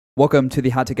Welcome to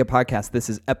the Hot Ticket Podcast. This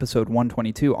is episode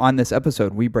 122. On this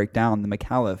episode, we break down the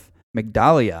Micallef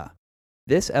Migdalia.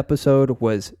 This episode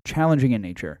was challenging in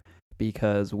nature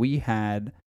because we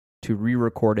had to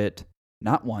re-record it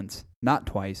not once, not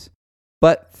twice,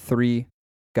 but 3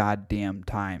 goddamn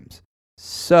times.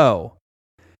 So,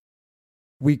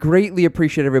 we greatly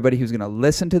appreciate everybody who's going to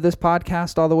listen to this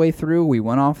podcast all the way through. We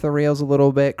went off the rails a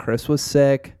little bit. Chris was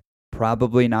sick.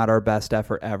 Probably not our best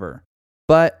effort ever.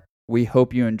 But we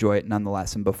hope you enjoy it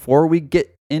nonetheless. And before we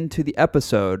get into the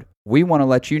episode, we want to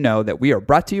let you know that we are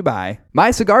brought to you by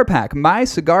My Cigar Pack. My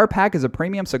Cigar Pack is a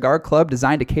premium cigar club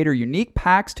designed to cater unique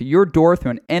packs to your door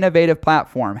through an innovative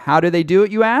platform. How do they do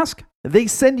it, you ask? They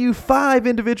send you 5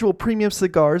 individual premium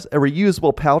cigars, a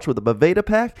reusable pouch with a Boveda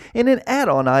pack, and an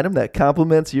add-on item that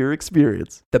complements your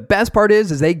experience. The best part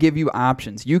is they give you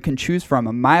options. You can choose from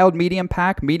a mild medium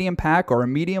pack, or a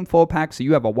medium full pack, so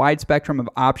you have a wide spectrum of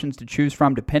options to choose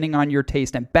from depending on your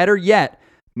taste. And better yet,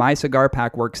 My Cigar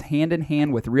Pack works hand in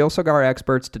hand with real cigar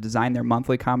experts to design their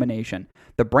monthly combination.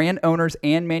 The brand owners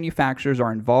and manufacturers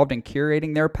are involved in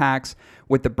curating their packs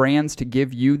with the brands to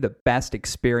give you the best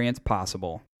experience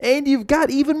possible. And you've got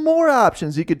even more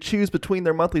options. You could choose between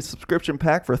their monthly subscription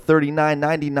pack for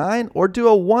 $39.99 or do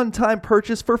a one-time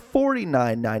purchase for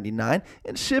 $49.99,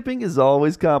 and shipping is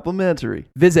always complimentary.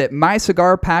 Visit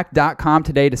mycigarpack.com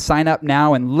today to sign up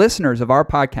now, and listeners of our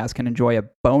podcast can enjoy a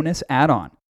bonus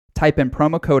add-on. Type in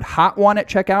promo code HOT1 at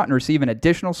checkout and receive an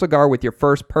additional cigar with your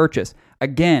first purchase.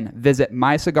 Again, visit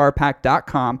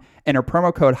mycigarpack.com, enter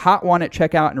promo code HOT1 at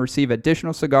checkout and receive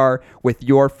additional cigar with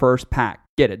your first pack.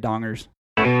 Get it, dongers.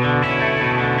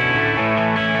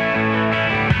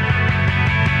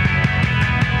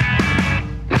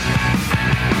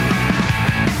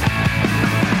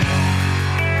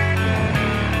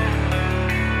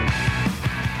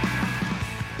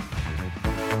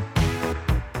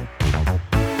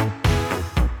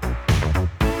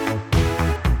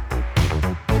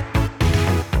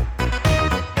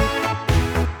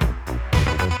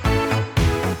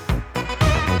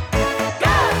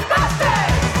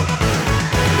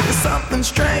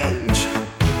 Strange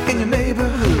in your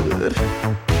neighborhood,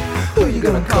 who you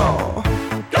gonna call?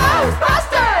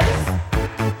 Ghostbusters!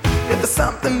 If there's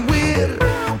something weird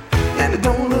and it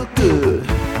don't look good,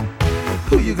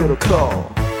 who you gonna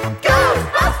call?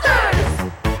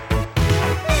 Ghostbusters!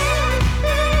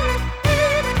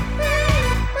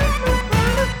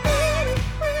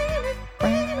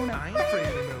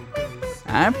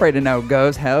 I'm afraid of no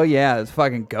ghosts. Hell yeah, it's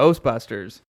fucking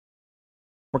Ghostbusters.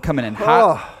 We're coming in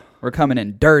hot. We're coming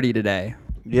in dirty today.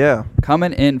 Yeah.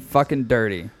 Coming in fucking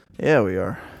dirty. Yeah, we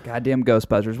are. Goddamn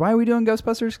Ghostbusters. Why are we doing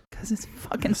Ghostbusters? Because it's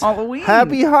fucking Halloween.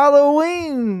 Happy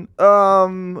Halloween!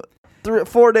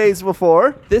 4 days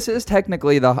before. This is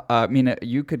technically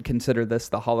you could consider this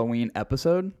the Halloween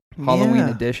episode, Halloween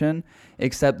edition,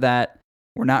 except that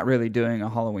we're not really doing a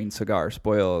Halloween cigar.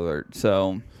 Spoiler alert.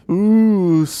 So.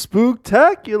 Ooh,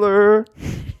 spooktacular.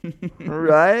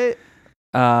 Right?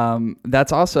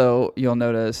 That's also, you'll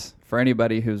notice, for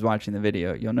anybody who's watching the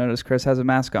video, you'll notice Chris has a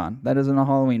mask on. That isn't a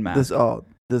Halloween mask.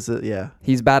 This is, yeah.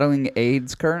 He's battling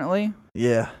AIDS currently.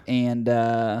 Yeah. And,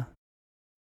 I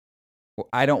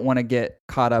don't want to get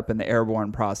caught up in the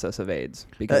airborne process of AIDS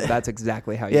because that's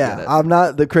exactly how you get it. Yeah, I'm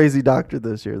not the crazy doctor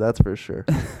this year. That's for sure.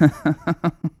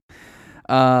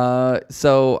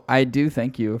 So I do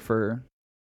thank you for,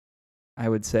 I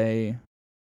would say,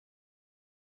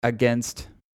 against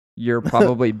your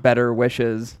probably better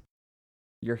wishes.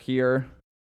 You're here.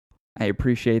 I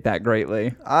appreciate that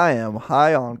greatly. I am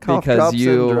high on cough drops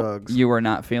and drugs. You were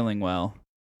not feeling well.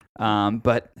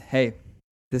 But hey,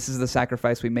 this is the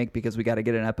sacrifice we make because we got to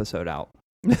get an episode out.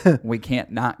 We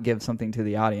can't not give something to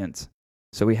the audience.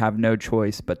 So we have no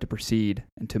choice but to proceed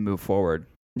and to move forward.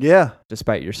 Yeah.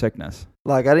 Despite your sickness.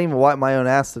 Like, I didn't even wipe my own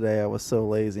ass today. I was so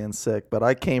lazy and sick, but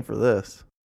I came for this.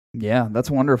 Yeah, that's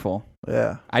wonderful.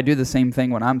 Yeah. I do the same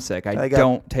thing when I'm sick. I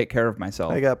don't take care of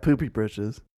myself. I got poopy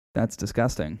britches. That's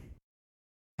disgusting.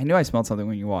 I knew I smelled something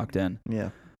when you walked in. Yeah.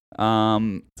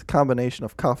 It's a combination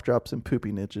of cough drops and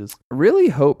poopy niches. Really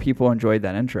hope people enjoyed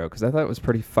that intro because I thought it was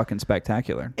pretty fucking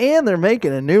spectacular. And they're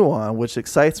making a new one, which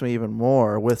excites me even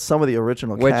more with some of the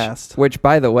original cast. Which,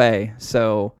 by the way,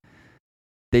 so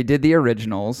they did the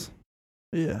originals.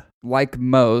 Yeah. Like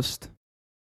most,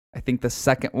 I think the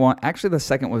second one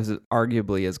was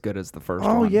arguably as good as the first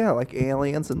one. Oh yeah, like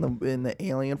Aliens in the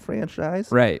Alien franchise.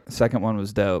 Right. Second one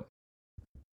was dope.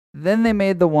 Then they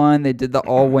made they did the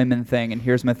all women thing, and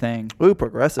here's my thing. Ooh,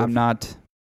 progressive.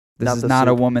 This is not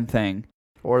a woman thing.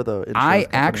 Or the I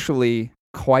actually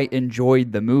quite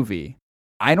enjoyed the movie.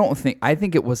 I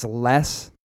think it was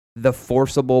less the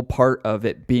forcible part of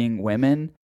it being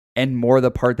women and more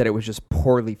the part that it was just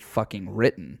poorly fucking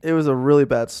written. It was a really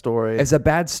bad story. It's a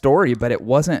bad story, but it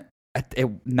wasn't.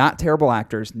 Not terrible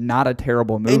actors, not a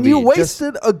terrible movie. And you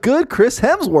wasted a good Chris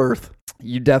Hemsworth.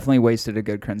 You definitely wasted a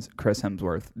good Chris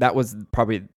Hemsworth. That was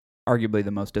probably arguably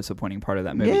the most disappointing part of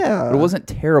that movie. Yeah. But it wasn't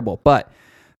terrible, but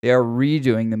they are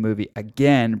redoing the movie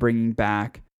again, bringing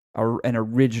back an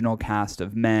original cast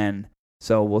of men.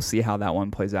 So we'll see how that one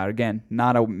plays out. Again,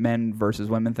 not a men versus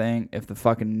women thing. If the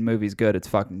fucking movie's good, it's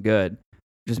fucking good.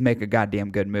 Just make a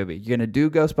goddamn good movie. You're going to do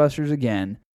Ghostbusters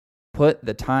again. Put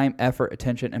the time, effort,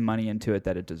 attention, and money into it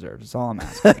that it deserves. That's all I'm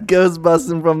asking.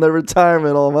 Ghostbusting from their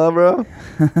retirement home, huh, bro?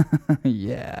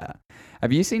 Yeah.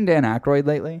 Have you seen Dan Aykroyd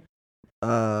lately?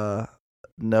 No,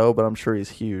 but I'm sure he's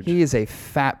huge. He is a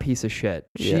fat piece of shit.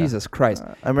 Yeah. Jesus Christ.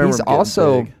 I remember him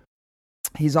getting big.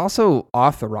 He's also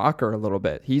off the rocker a little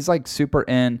bit. He's like super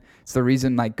in. It's the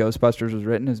reason like Ghostbusters was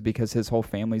written is because his whole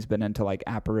family's been into like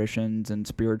apparitions and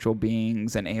spiritual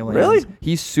beings and aliens. Really?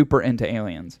 He's super into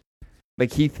aliens.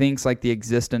 Like he thinks like the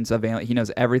existence of aliens. He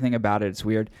knows everything about it. It's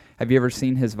weird. Have you ever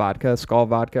seen his vodka, Skull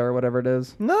vodka or whatever it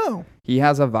is? No. He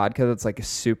has a vodka that's like a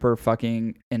super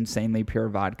fucking insanely pure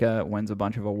vodka. It wins a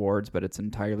bunch of awards, but it's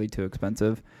entirely too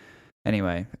expensive.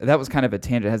 Anyway, that was kind of a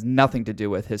tangent. It has nothing to do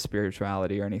with his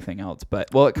spirituality or anything else.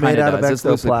 But, well, it kind of does. It's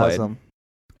loosely played.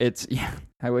 It's yeah,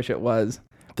 I wish it was.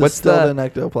 Distilled in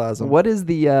ectoplasm. What's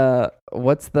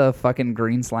the fucking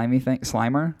green slimy thing?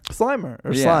 Slimer? Slimer.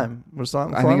 Or Yeah. slime. Or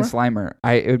slime. I think it's Slimer.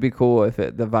 It would be cool if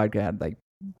the vodka had like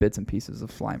bits and pieces of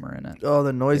Slimer in it. Oh,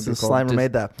 the noise the cool. Slimer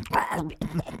made that.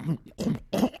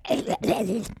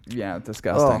 Yeah,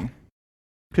 disgusting.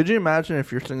 Oh. Could you imagine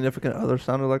if your significant other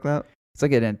sounded like that? It's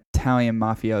like an Italian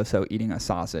mafioso eating a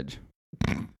sausage.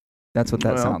 That's what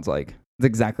that sounds like. It's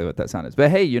exactly what that sound is.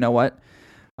 But hey, you know what?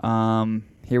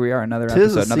 Here we are, another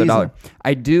episode, another $1.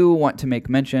 I do want to make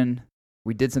mention,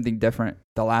 we did something different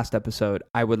the last episode.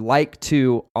 I would like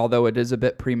to, although it is a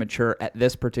bit premature at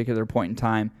this particular point in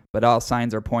time, but all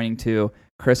signs are pointing to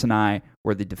Chris and I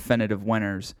were the definitive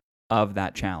winners of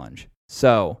that challenge.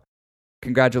 So,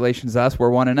 congratulations to us.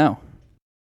 We're 1-0.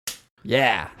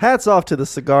 Yeah. Hats off to the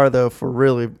cigar, though, for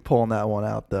really pulling that one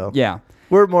out, though. Yeah.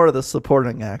 We're more of the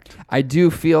supporting act. I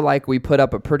do feel like we put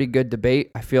up a pretty good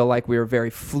debate. I feel like we were very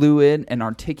fluid and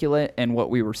articulate in what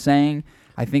we were saying.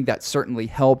 I think that certainly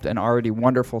helped an already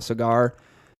wonderful cigar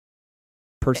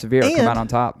persevere, come out on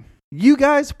top. You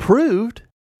guys proved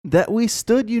that we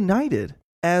stood united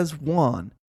as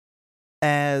one,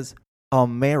 as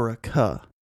America.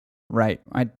 Right.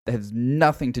 It has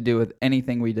nothing to do with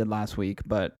anything we did last week,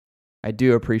 but I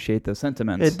do appreciate those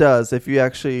sentiments. It does. If you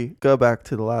actually go back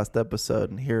to the last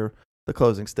episode and hear the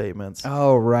closing statements.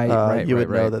 Oh, right. You would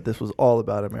know that this was all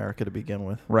about America to begin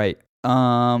with. Right.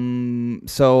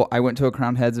 So I went to a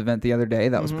Crowned Heads event the other day.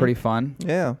 That was pretty fun.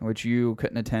 Yeah. Which you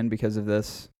couldn't attend because of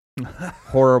this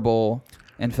horrible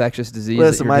infectious disease.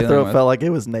 Listen, my throat felt like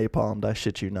it was napalmed. I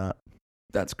shit you not.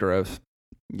 That's gross.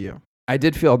 Yeah. I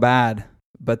did feel bad,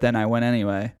 but then I went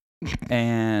anyway.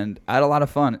 And I had a lot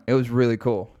of fun. It was really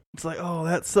cool. It's like, oh,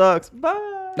 that sucks.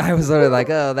 Bye. I was literally like,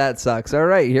 oh, that sucks. All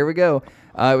right, here we go.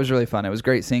 It was really fun. It was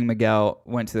great seeing Miguel.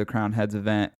 Went to the Crowned Heads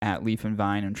event at Leaf and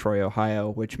Vine in Troy, Ohio,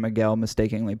 which Miguel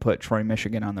mistakenly put Troy,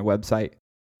 Michigan on their website.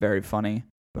 Very funny,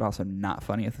 but also not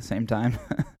funny at the same time.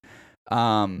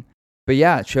 But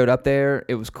yeah, it showed up there.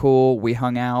 It was cool. We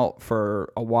hung out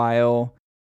for a while,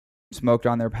 smoked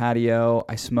on their patio.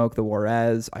 I smoked the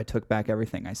Juarez. I took back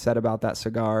everything I said about that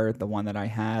cigar. The one that I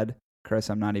had, Chris,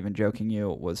 I'm not even joking you,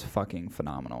 was fucking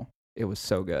phenomenal. It was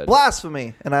so good.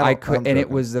 Blasphemy. And it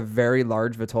was a very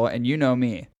large Vitola. And you know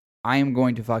me, I am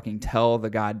going to fucking tell the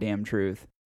goddamn truth.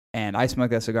 And I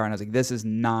smoked that cigar and I was like, this is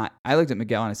not, I looked at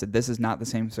Miguel and I said, this is not the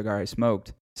same cigar I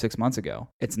smoked 6 months ago.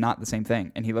 It's not the same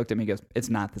thing. And he looked at me and goes, it's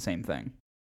not the same thing.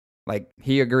 Like,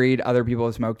 he agreed. Other people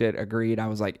who smoked it agreed. I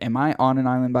was like, am I on an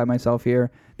island by myself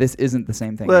here? This isn't the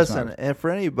same thing. Listen, and for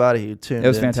anybody who tuned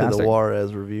into fantastic. the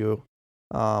Juarez review,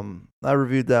 I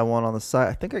reviewed that one on the site.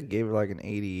 I think I gave it like an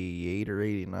 88 or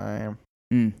 89,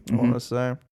 I want to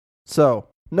say. So,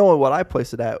 knowing what I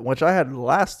placed it at, which I had the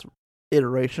last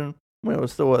iteration, when it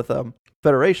was still with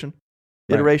Federation,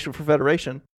 iteration for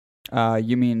Federation.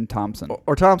 You mean Thompson.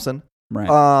 Or Thompson.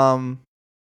 Right.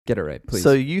 Get it right, please.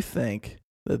 So you think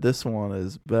that this one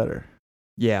is better?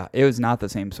 Yeah, it was not the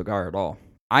same cigar at all.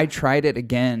 I tried it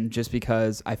again just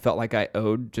because I felt like I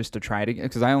owed just to try it again,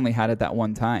 because I only had it that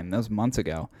one time. That was months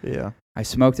ago. Yeah. I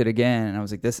smoked it again, and I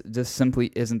was like, this just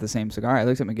simply isn't the same cigar. I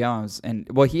looked at Miguel, and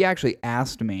he actually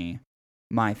asked me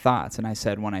my thoughts, and I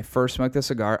said, when I first smoked the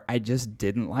cigar, I just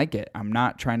didn't like it. I'm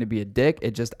not trying to be a dick.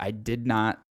 I did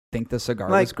not think the cigar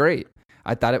was great.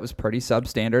 I thought it was pretty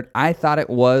substandard. I thought it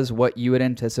was what you would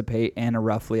anticipate in a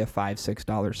roughly a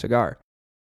 $5-6 cigar.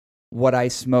 What I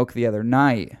smoked the other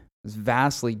night was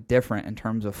vastly different in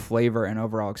terms of flavor and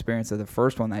overall experience of the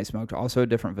first one that I smoked. Also a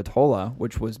different Vitola,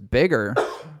 which was bigger,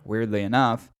 weirdly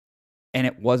enough, and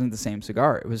it wasn't the same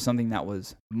cigar. It was something that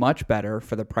was much better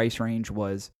for the price range,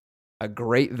 was a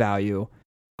great value.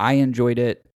 I enjoyed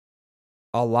it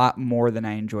a lot more than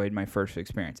I enjoyed my first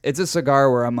experience. It's a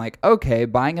cigar where I'm like, okay,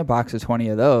 buying a box of 20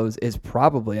 of those is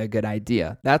probably a good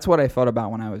idea. That's what I felt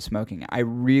about when I was smoking it. I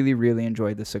really, really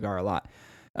enjoyed the cigar a lot.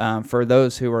 For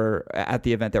those who were at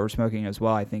the event that were smoking as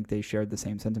well, I think they shared the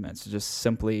same sentiments. It's just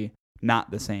simply not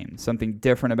the same. Something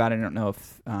different about it. I don't know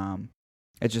if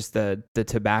it's just the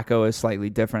tobacco is slightly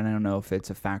different. I don't know if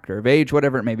it's a factor of age,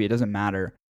 whatever it may be. It doesn't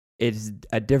matter. It's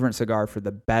a different cigar for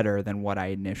the better than what I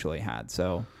initially had.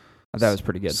 So that was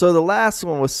pretty good. So the last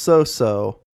one was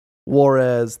so-so,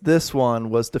 whereas this one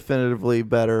was definitively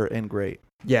better and great.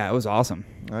 Yeah, it was awesome.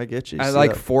 I get you. I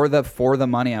like for the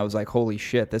money, I was like, holy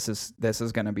shit, this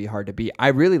is going to be hard to beat. I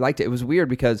really liked it. It was weird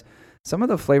because some of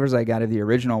the flavors I got of the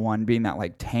original one, being that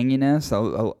like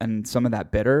tanginess and some of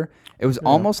that bitter, it was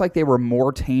almost like they were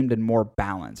more tamed and more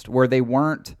balanced, where they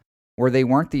weren't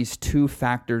these two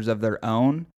factors of their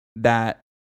own that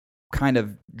kind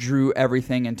of drew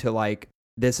everything into like,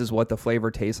 this is what the flavor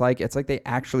tastes like. It's like they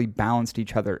actually balanced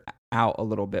each other out a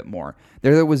little bit more.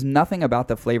 There was nothing about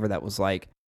the flavor that was like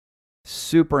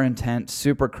super intense,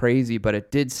 super crazy, but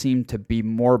it did seem to be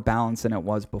more balanced than it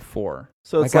was before.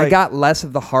 So it's like I got less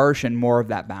of the harsh and more of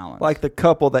that balance. Like the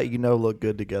couple that look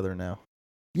good together now.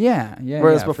 Yeah.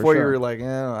 Whereas before you were like,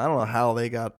 I don't know how they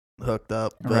got hooked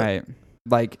up. But right.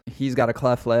 Like he's got a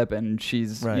cleft lip and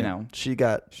she's, she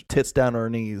got tits down to her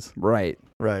knees. Right.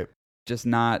 Just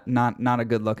not a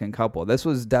good looking couple. This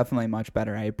was definitely much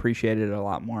better. I appreciated it a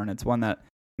lot more, and it's one that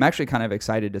I'm actually kind of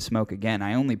excited to smoke again.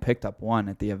 I only picked up one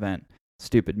at the event.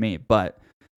 Stupid me, but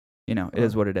it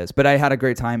is what it is. But I had a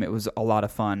great time. It was a lot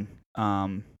of fun.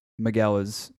 Miguel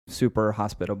is super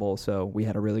hospitable, so we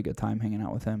had a really good time hanging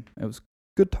out with him. It was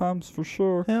good times for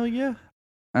sure. Hell yeah.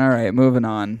 All right, moving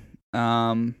on.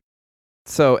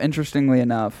 So interestingly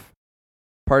enough,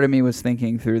 part of me was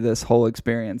thinking through this whole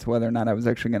experience whether or not I was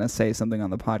actually going to say something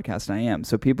on the podcast, and I am.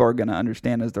 So people are going to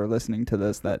understand as they're listening to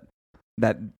this that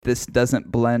this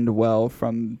doesn't blend well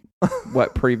from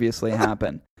what previously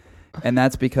happened. And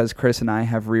that's because Chris and I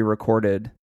have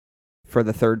re-recorded for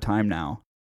the third time now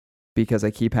because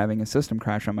I keep having a system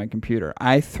crash on my computer.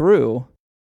 I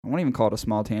won't even call it a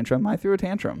small tantrum. I threw a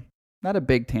tantrum. Not a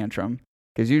big tantrum,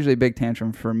 because usually big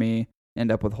tantrum for me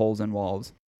end up with holes in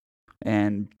walls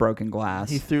and broken glass.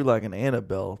 He threw like an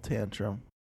Annabelle tantrum.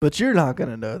 But you're not going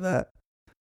to know that.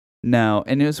 No.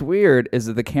 And it was weird is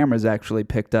that the cameras actually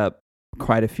picked up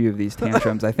quite a few of these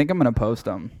tantrums. I think I'm going to post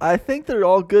them. I think they're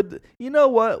all good. You know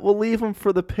what? We'll leave them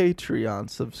for the Patreon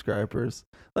subscribers.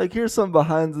 Like, here's some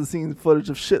behind-the-scenes footage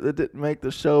of shit that didn't make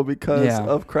the show because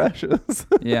of crashes.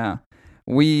 Yeah.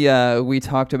 We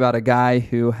talked about a guy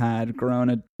who had grown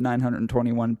a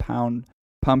 921-pound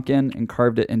pumpkin and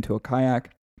carved it into a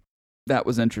kayak. That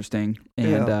was interesting,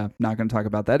 and not going to talk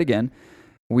about that again.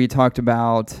 We talked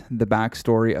about the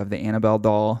backstory of the Annabelle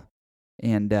doll,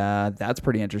 and that's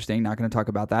pretty interesting. Not going to talk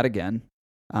about that again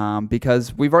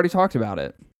because we've already talked about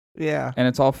it. Yeah. And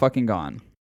it's all fucking gone.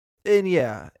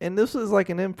 And this was like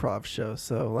an improv show,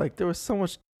 so like there was so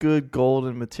much good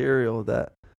golden material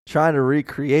that trying to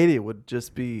recreate it would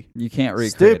just be You can't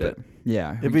recreate stupid. it.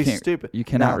 Yeah. It'd be stupid. You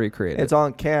cannot recreate it. It's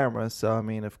on camera, so I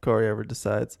mean, if Corey ever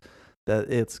decides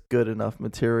that it's good enough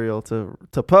material to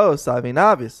post, I mean,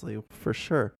 obviously, for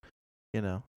sure,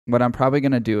 What I'm probably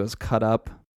going to do is cut up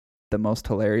the most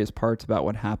hilarious parts about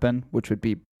what happened, which would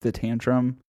be the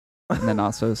tantrum, and then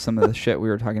also some of the shit we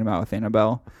were talking about with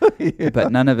Annabelle.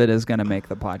 But none of it is going to make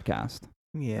the podcast.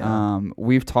 Yeah.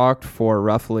 We've talked for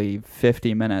roughly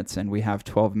 50 minutes, and we have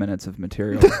 12 minutes of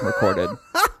material recorded.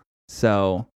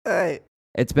 So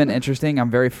it's been interesting.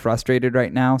 I'm very frustrated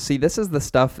right now. See, this is the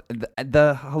stuff.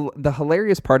 The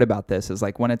hilarious part about this is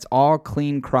like when it's all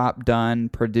clean crop done,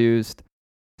 produced,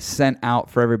 sent out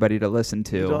for everybody to listen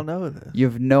to. You don't know this. You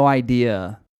have no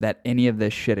idea that any of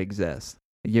this shit exists.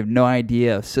 You have no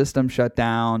idea of system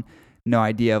shutdown, no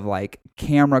idea of like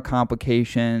camera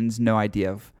complications, no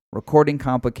idea of recording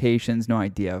complications, no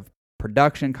idea of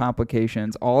production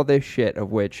complications, all this shit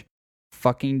of which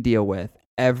fucking deal with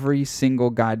every single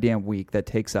goddamn week that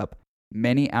takes up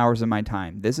many hours of my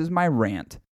time. This is my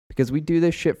rant because we do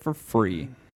this shit for free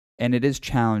and it is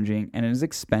challenging and it is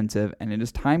expensive and it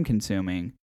is time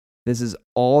consuming. This is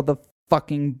all the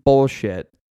fucking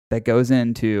bullshit that goes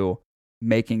into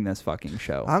making this fucking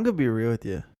show. I'm going to be real with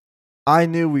you. I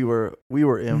knew we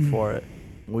were in for it.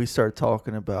 We started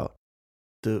talking about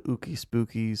the ookie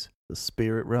spookies, the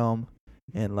spirit realm,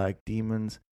 and like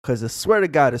demons. Because I swear to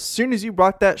God, as soon as you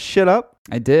brought that shit up,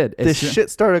 I did. This shit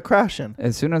started crashing.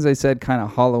 As soon as I said kind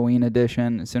of Halloween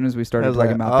edition, as soon as we started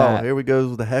talking about that. Here we go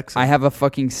with the hex. I have a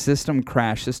fucking system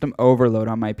overload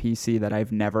on my PC that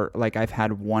I've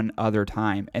had one other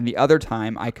time. And the other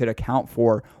time I could account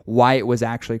for why it was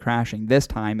actually crashing. This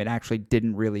time it actually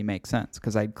didn't really make sense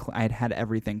because I'd had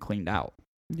everything cleaned out.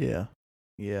 Yeah.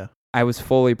 Yeah. I was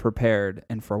fully prepared,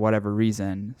 and for whatever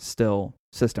reason, still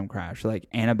system crash. Like,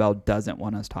 Annabelle doesn't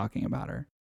want us talking about her.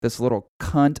 This little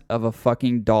cunt of a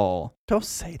fucking doll. Don't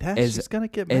say that. She's going to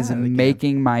get mad Is again.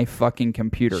 making my fucking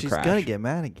computer crash. She's going to get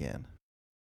mad again.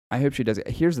 I hope she does.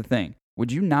 Here's the thing.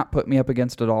 Would you not put me up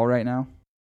against a doll right now?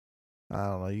 I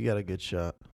don't know. You got a good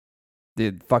shot.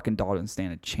 Dude, fucking doll doesn't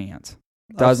stand a chance.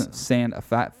 Doesn't stand a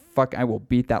fat fuck. I will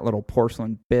beat that little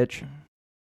porcelain bitch.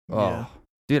 Oh. Yeah.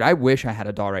 Dude, I wish I had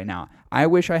a doll right now. I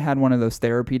wish I had one of those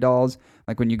therapy dolls.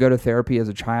 Like when you go to therapy as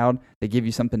a child, they give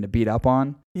you something to beat up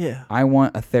on. Yeah. I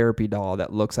want a therapy doll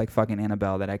that looks like fucking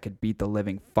Annabelle that I could beat the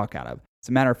living fuck out of. As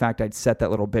a matter of fact, I'd set that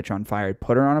little bitch on fire. I'd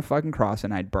put her on a fucking cross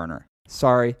and I'd burn her.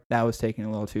 Sorry, that was taking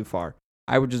a little too far.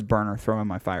 I would just burn her, throw her in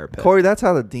my fire pit. Corey, that's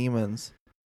how the demons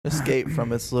escape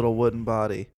from its little wooden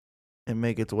body and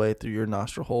make its way through your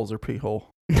nostril holes or pee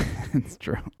hole. It's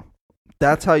true.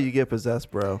 That's how you get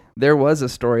possessed, bro. There was a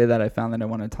story that I found that I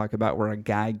want to talk about where a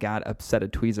guy got upset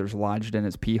at tweezers lodged in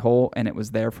his pee hole, and it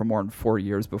was there for more than 4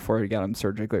 years before he got them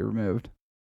surgically removed.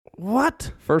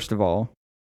 What? First of all,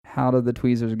 how did the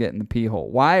tweezers get in the pee hole?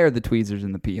 Why are the tweezers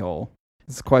in the pee hole?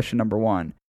 This is question number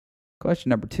one. Question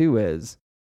number two is,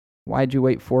 why'd you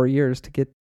wait 4 years to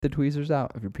get the tweezers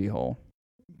out of your pee hole?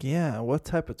 Yeah, what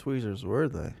type of tweezers were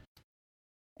they?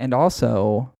 And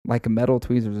also, like metal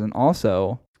tweezers, and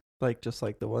also... Like, just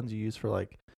like the ones you use for,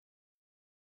 like,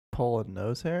 pulling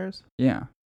nose hairs? Yeah.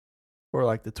 Or,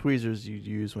 like, the tweezers you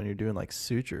use when you're doing, like,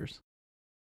 sutures?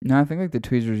 No, I think, like, the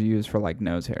tweezers you use for, like,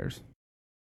 nose hairs.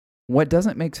 What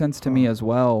doesn't make sense to me as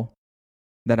well,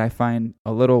 that I find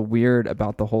a little weird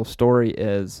about the whole story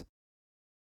is,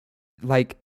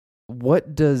 like,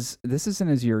 this is in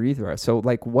his urethra, so,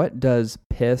 like, what does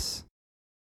piss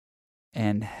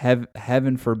and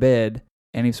heaven forbid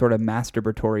any sort of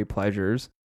masturbatory pleasures,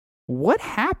 what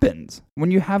happens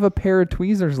when you have a pair of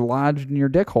tweezers lodged in your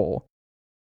dick hole?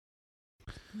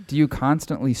 Do you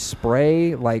constantly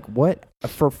spray? Like, what?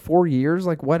 For 4 years?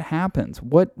 Like, what happens?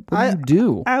 What do you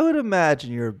do? I would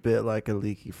imagine you're a bit like a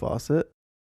leaky faucet.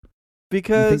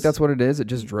 Because... You think that's what it is? It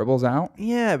just dribbles out?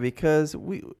 Yeah, because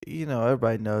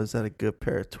everybody knows that a good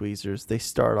pair of tweezers, they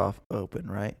start off open,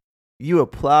 right? You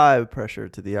apply pressure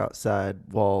to the outside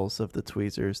walls of the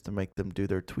tweezers to make them do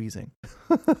their tweezing.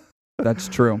 That's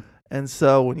true. And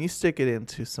so when you stick it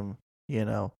into some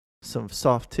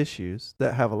soft tissues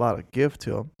that have a lot of give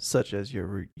to them, such as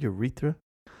your urethra,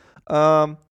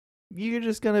 you're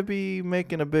just gonna be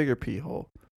making a bigger pee hole,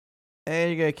 and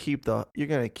you're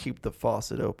gonna keep the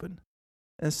faucet open,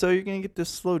 and so you're gonna get this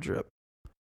slow drip.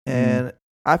 And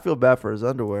I feel bad for his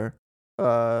underwear,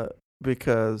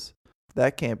 because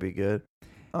that can't be good.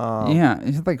 Yeah,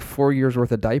 it's like 4 years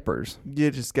worth of diapers.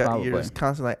 You're just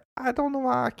constantly like, I don't know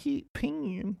why I keep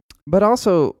peeing. But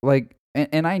also, like,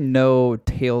 and I know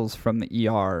tales from the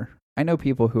ER. I know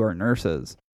people who are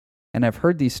nurses, and I've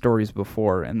heard these stories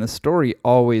before, and the story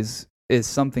always is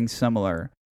something similar.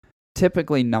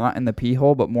 Typically not in the pee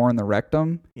hole, but more in the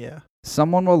rectum. Yeah.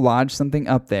 Someone will lodge something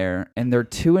up there, and they're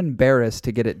too embarrassed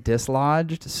to get it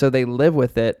dislodged, so they live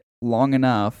with it long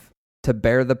enough to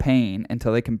bear the pain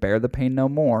until they can bear the pain no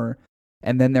more,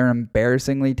 and then they're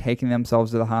embarrassingly taking themselves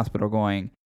to the hospital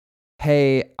going,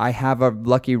 hey, I have a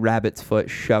lucky rabbit's foot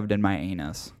shoved in my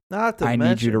anus. I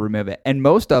need you to remove it. And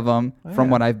most of them,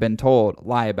 from what I've been told,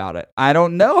 lie about it. I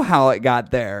don't know how it got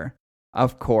there.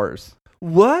 Of course.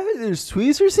 What? There's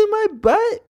tweezers in my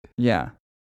butt? Yeah.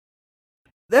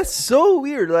 That's so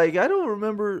weird. Like, I don't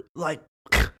remember, like...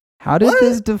 How did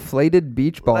this deflated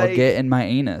beach ball get in my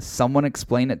anus? Someone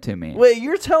explain it to me. Wait,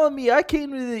 you're telling me I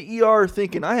came to the ER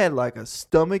thinking I had like a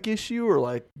stomach issue or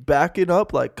like backing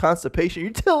up, like constipation.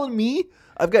 You're telling me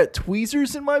I've got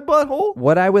tweezers in my butthole?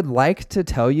 What I would like to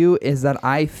tell you is that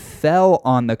I fell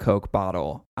on the Coke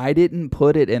bottle. I didn't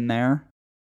put it in there.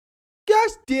 Gosh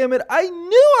damn it. I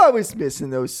knew I was missing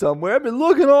those somewhere. I've been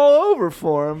looking all over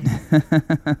for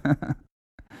them.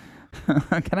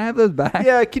 Can I have those back?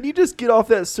 Yeah, can you just get off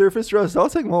that surface roast? I'll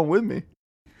take them home with me.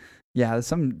 Yeah, there's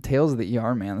some tales of the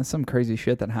ER, man. There's some crazy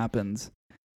shit that happens.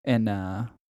 And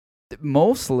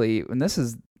mostly, and this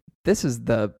is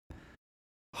the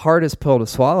hardest pill to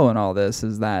swallow in all this,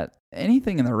 is that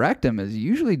anything in the rectum is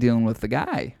usually dealing with the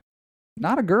guy,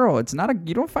 not a girl. It's not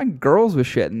you don't find girls with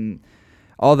shit. And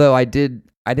although I didn't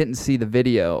see the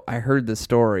video, I heard the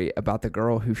story about the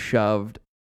girl who shoved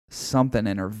something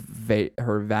in her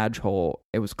vag hole.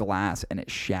 It was glass and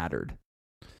it shattered.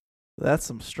 That's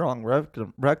some strong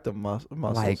rectum muscles.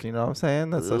 Like, you know what I'm saying?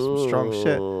 That's some strong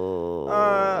shit.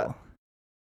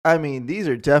 I mean, these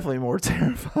are definitely more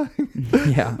terrifying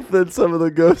than some of the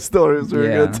ghost stories we're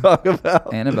going to talk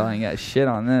about. Annabelle ain't got shit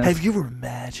on this. Have you ever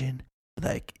imagined,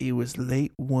 like, it was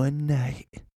late one night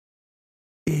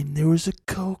and there was a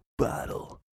Coke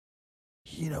bottle,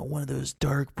 you know, one of those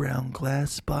dark brown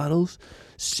glass bottles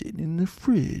sitting in the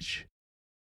fridge,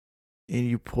 and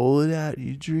you pull it out and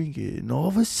you drink it, and all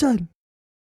of a sudden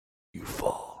you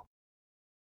fall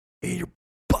and your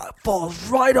butt falls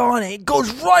right on it. It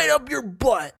goes right up your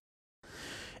butt,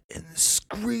 and the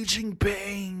screeching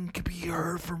pain can be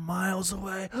heard from miles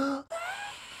away.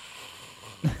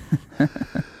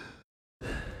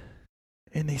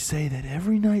 And they say that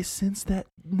every night since that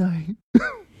night,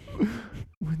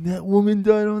 when that woman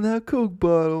died on that Coke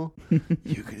bottle,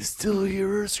 you can still hear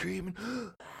her screaming.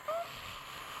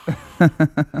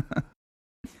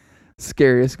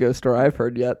 Scariest ghost story I've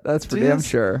heard yet. That's for damn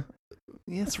sure.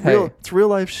 Yeah, it's real. Hey, it's real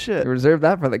life shit. Reserve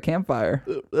that for the campfire.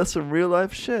 That's some real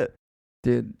life shit,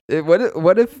 dude.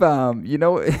 What if you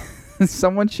know,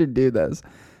 someone should do this.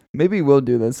 Maybe we'll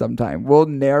do this sometime. We'll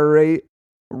narrate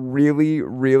really,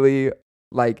 really,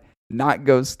 like, not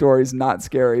ghost stories, not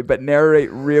scary, but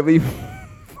narrate really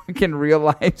fucking real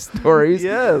life stories.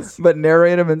 Yes. But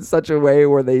narrate them in such a way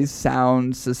where they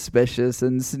sound suspicious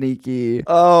and sneaky.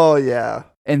 Oh, yeah.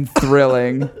 And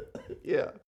thrilling.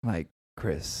 Yeah. Like,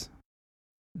 Chris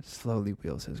slowly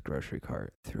wheels his grocery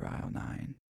cart through aisle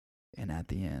 9. And at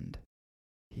the end,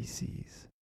 he sees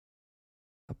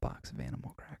a box of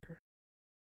animal crackers.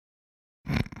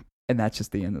 And that's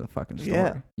just the end of the fucking story.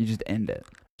 Yeah. You just end it.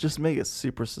 Just make it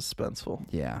super suspenseful.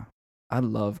 Yeah. I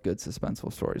love good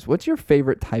suspenseful stories. What's your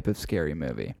favorite type of scary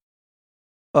movie?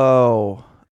 Oh,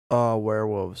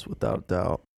 werewolves, without a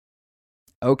doubt.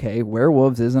 Okay,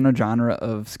 werewolves isn't a genre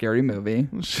of scary movie.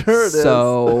 Sure it is.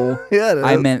 So yeah, it is.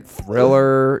 I meant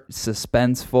thriller,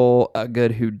 suspenseful, a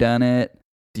good whodunit.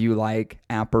 Do you like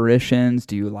apparitions?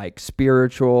 Do you like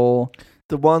spiritual?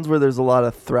 The ones where there's a lot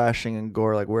of thrashing and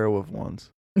gore, like werewolf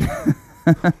ones.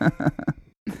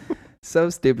 So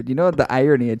stupid. You know what the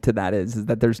irony to that is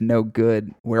that there's no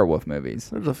good werewolf movies.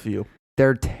 There's a few.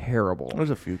 They're terrible.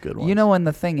 There's a few good ones. You know, and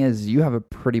the thing is, you have a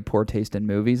pretty poor taste in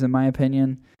movies, in my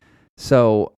opinion.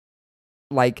 So,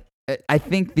 like, I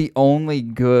think the only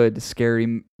good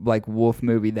scary, like, wolf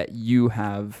movie that you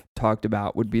have talked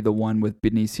about would be the one with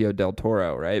Benicio del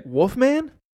Toro, right?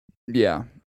 Wolfman? Yeah.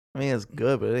 I mean, it's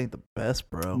good, but it ain't the best,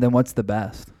 bro. Then what's the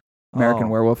best? American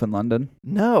Werewolf in London?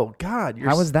 No, God.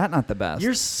 How is that not the best?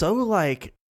 You're so,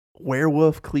 like,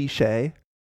 werewolf cliche.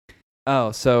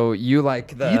 Oh, so you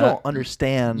like the... You don't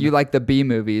understand. You like the B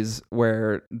movies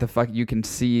where you can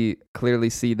clearly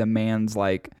see the man's,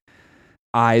 like,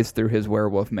 eyes through his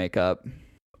werewolf makeup.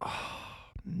 Oh,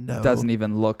 no. Doesn't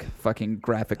even look fucking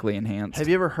graphically enhanced. Have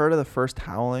you ever heard of The First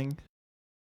Howling?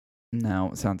 No,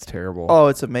 it sounds terrible. Oh,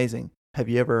 it's amazing. Have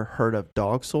you ever heard of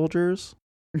Dog Soldiers?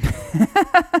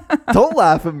 Don't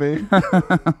laugh at me.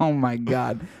 Oh my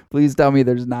God. Please tell me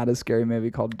there's not a scary movie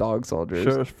called Dog Soldiers.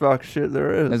 Sure as fuck shit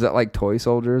there is. Is it like Toy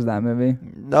Soldiers, that movie?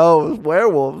 No, it's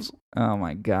werewolves. Oh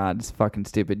my God, it's fucking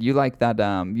stupid. You like that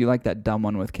dumb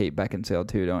one with Kate Beckinsale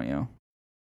too, don't you?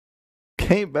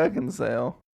 Kate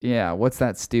Beckinsale? Yeah, what's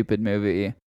that stupid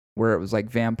movie where it was like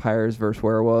vampires versus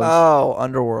werewolves? Oh,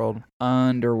 Underworld.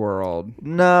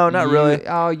 No, not really.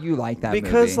 Oh, you like that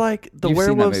because movie. Like the You've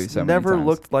werewolves so never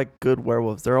looked like good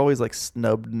werewolves. They're always like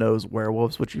snub-nosed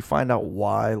werewolves, which you find out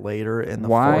why later in the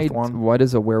fourth one. What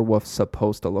is a werewolf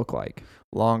supposed to look like?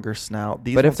 Longer snout.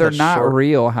 But if they're not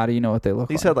real, how do you know what they look like?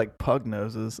 These had like pug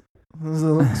noses. This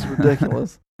looks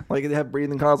ridiculous. Like they have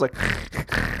breathing calls like...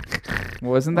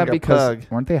 Wasn't like that because...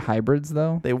 Weren't they hybrids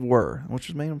though? They were, which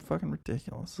just made them fucking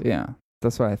ridiculous. Yeah,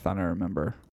 that's what I thought I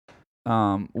remember.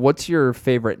 What's your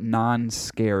favorite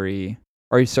non-scary...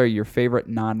 your favorite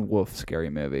non-wolf scary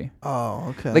movie? Oh,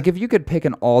 okay. Like if you could pick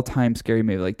an all-time scary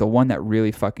movie, like the one that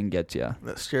really fucking gets you.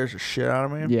 That scares the shit out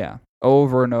of me? Yeah.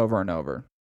 Over and over and over.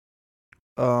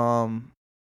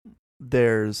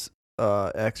 There's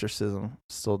Exorcism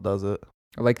still does it.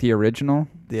 Like the original?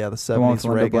 Yeah, the 70s Linda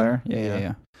Reagan. Blair?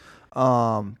 Yeah.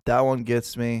 That one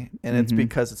gets me, and it's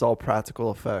because it's all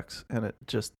practical effects, and it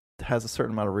just has a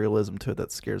certain amount of realism to it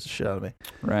that scares the shit out of me.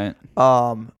 Right.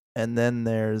 And then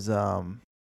there's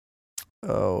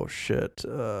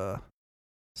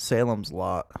Salem's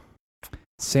Lot.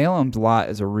 Salem's Lot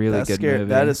is a really That's good scary. movie.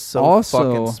 That is so also,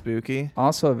 fucking spooky.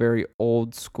 Also a very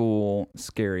old school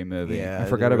scary movie. Yeah, I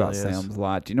forgot it about really is. Salem's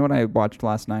Lot. Do you know what I watched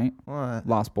last night? What?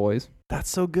 Lost Boys. That's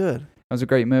so good. That was a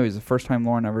great movie. It was the first time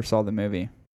Lauren ever saw the movie.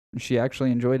 And she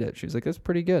actually enjoyed it. She was like, it's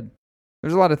pretty good.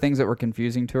 There's a lot of things that were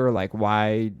confusing to her, like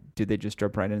why do they just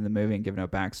jump right into the movie and give no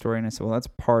backstory? And I said, well, that's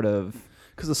part of...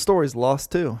 Because the story's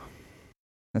lost, too.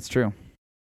 That's true.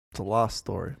 It's a lost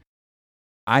story.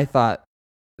 I thought...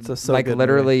 It's a like good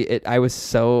literally, movie. I was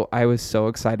so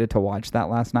excited to watch that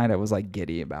last night. I was like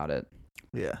giddy about it.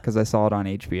 Yeah. Because I saw it on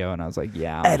HBO and I was like,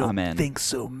 yeah, I'm in. think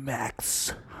so,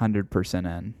 Max.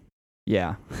 100% in.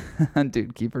 Yeah.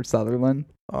 Dude, Kiefer Sutherland.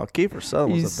 Oh, Kiefer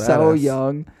Sutherland's He's a badass. so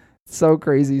young. So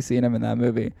crazy seeing him in that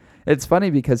movie. It's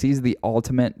funny because he's the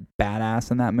ultimate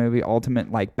badass in that movie,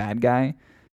 ultimate like bad guy.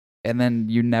 And then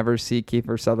you never see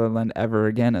Kiefer Sutherland ever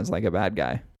again as like a bad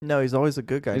guy. No, he's always a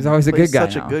good guy. He's always a good guy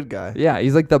Such now. a good guy. Yeah,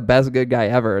 he's like the best good guy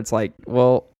ever. It's like,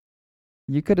 well,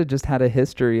 you could have just had a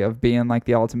history of being like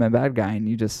the ultimate bad guy and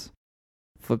you just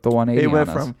flipped the 180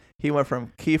 He went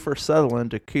from Kiefer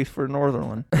Sutherland to Kiefer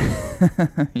Northern.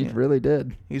 He really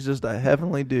did. He's just a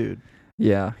heavenly dude.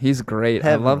 Yeah, he's great.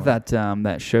 Heavenly. I love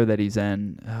that show that he's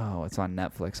in. Oh, it's on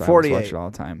Netflix. I 48. always watch it all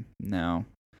the time. No.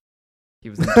 He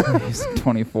was in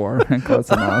 24. Close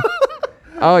enough.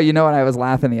 Oh, you know what? I was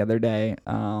laughing the other day.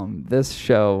 This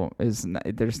show is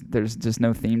there's just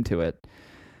no theme to it.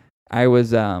 I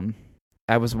was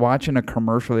watching a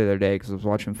commercial the other day because I was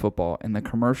watching football, and the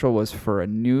commercial was for a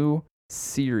new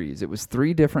series. It was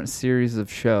 3 different series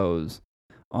of shows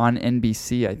on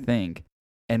NBC, I think,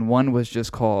 and one was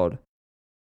just called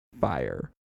Fire.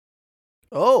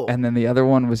 Oh. And then the other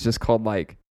one was just called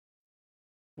like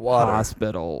Water.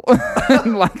 Hospital.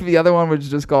 And like the other one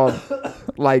was just called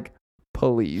like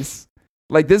Police.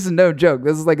 Like this is no joke.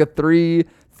 This is like a three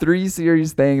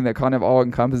series thing that kind of all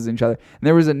encompasses each other. And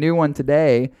there was a new one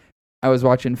today. I was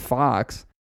watching Fox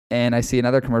and I see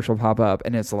another commercial pop up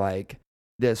and it's like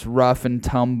this rough and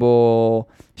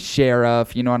tumble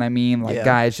sheriff, you know what I mean? Like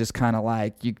guy's just kind of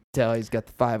like, you can tell he's got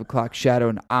the 5 o'clock shadow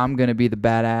and I'm going to be the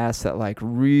badass that like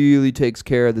really takes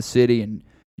care of the city and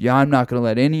yeah, I'm not going to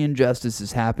let any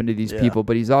injustices happen to these people,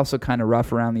 but he's also kind of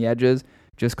rough around the edges,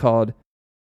 just called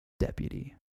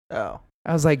Deputy. Oh.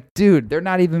 I was like, dude, they're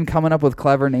not even coming up with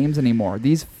clever names anymore.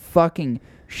 These fucking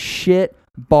shit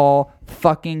ball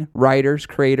fucking writers,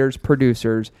 creators,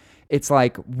 producers. It's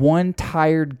like one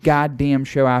tired goddamn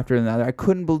show after another. I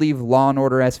couldn't believe Law and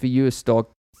Order SVU is still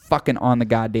fucking on the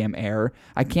goddamn air.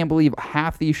 I can't believe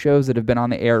half these shows that have been on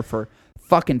the air for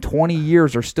fucking 20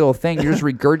 years are still a thing. You're just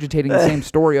regurgitating the same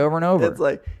story over and over. It's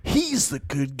like, he's the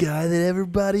good guy that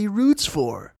everybody roots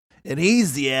for. And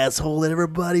he's the asshole that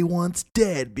everybody wants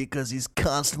dead because he's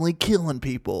constantly killing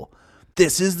people.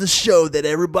 This is the show that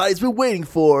everybody's been waiting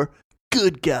for.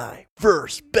 Good guy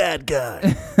versus bad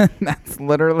guy. That's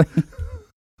literally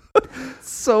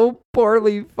so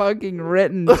poorly fucking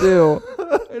written, too.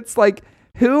 It's like,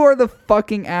 who are the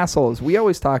fucking assholes? We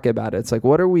always talk about it. It's like,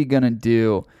 what are we going to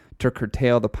do to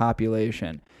curtail the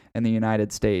population in the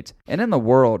United States and in the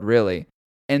world, really?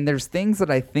 And there's things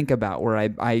that I think about where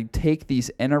I take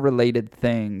these interrelated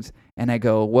things and I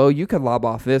go, well, you could lob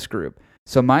off this group.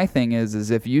 So my thing is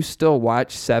if you still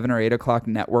watch 7 or 8 o'clock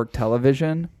network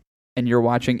television and you're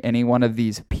watching any one of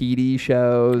these PD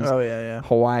shows,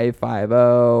 Hawaii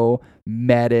Five-0,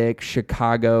 Medic,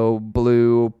 Chicago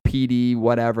Blue, PD,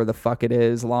 whatever the fuck it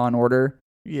is, Law and Order,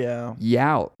 you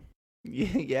out. You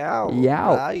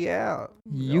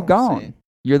gone.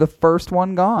 You're the first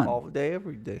one gone. All day,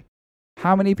 every day.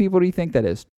 How many people do you think that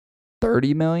is?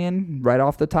 30 million right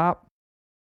off the top?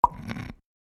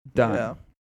 Done. Yeah.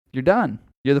 You're done.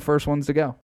 You're the first ones to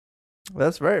go.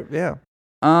 That's right. Yeah.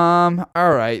 All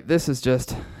right. This is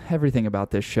just everything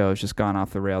about this show has just gone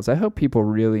off the rails. I hope people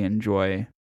really enjoy.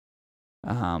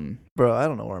 Bro, I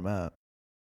don't know where I'm at.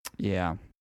 Yeah.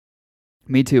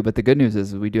 Me too. But the good news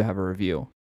is we do have a review,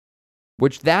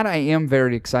 which that I am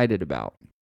very excited about.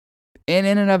 And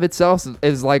in and of itself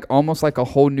is like almost like a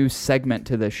whole new segment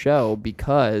to the show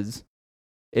because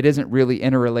it isn't really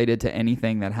interrelated to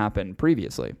anything that happened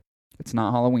previously. It's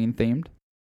not Halloween themed.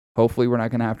 Hopefully we're not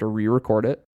going to have to re-record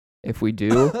it. If we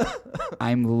do,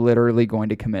 I'm literally going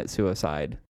to commit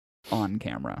suicide on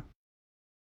camera.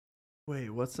 Wait,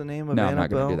 what's the name of No, Annabelle? I'm not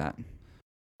going to do that.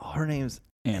 Oh, her name's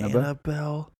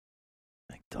Annabelle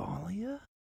Migdalia?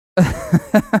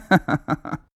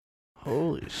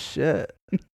 Holy shit.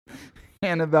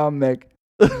 Annabelle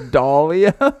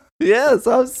Migdalia? Yes,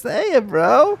 I'm saying,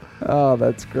 bro. Oh,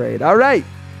 that's great. All right.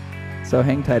 So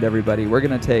hang tight, everybody. We're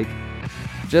going to take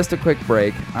just a quick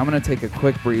break. I'm going to take a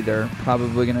quick breather.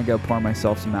 Probably going to go pour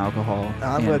myself some alcohol.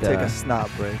 I'm going to take a snot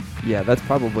break. Yeah, that's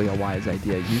probably a wise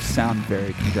idea. You sound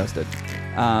very congested.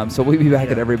 So we'll be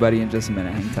back at everybody in just a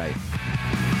minute. Hang tight.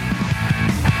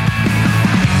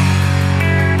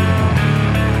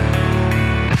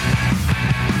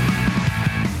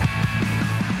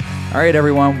 All right,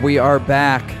 everyone, we are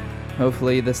back.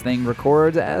 Hopefully this thing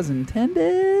records as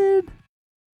intended.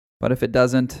 But if it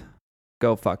doesn't,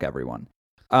 go fuck everyone.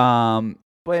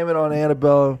 Blame it on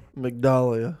Annabelle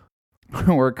Migdalia.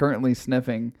 We're currently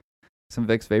sniffing some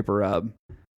Vicks Vapor Rub.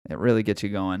 It really gets you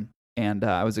going. And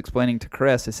I was explaining to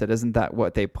Chris, I said, isn't that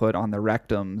what they put on the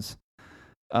rectums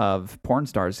of porn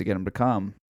stars to get them to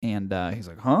come? And he's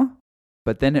like, huh?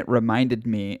 But then it reminded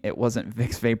me it wasn't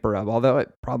Vicks Vapor Rub, although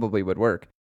it probably would work.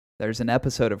 There's an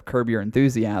episode of Curb Your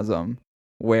Enthusiasm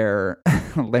where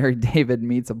Larry David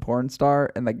meets a porn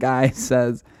star, and the guy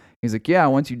says, he's like, yeah,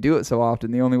 once you do it so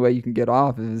often, the only way you can get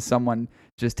off is someone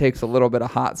just takes a little bit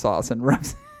of hot sauce and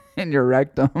rubs it in your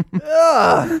rectum.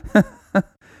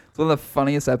 It's one of the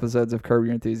funniest episodes of Curb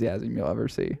Your Enthusiasm you'll ever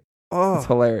see. It's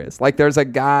hilarious. Like, there's a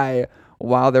guy,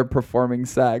 while they're performing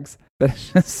sex,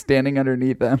 that's just standing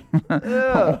underneath them,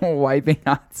 wiping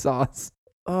hot sauce.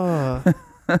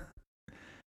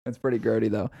 It's pretty grody,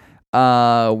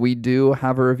 though. We do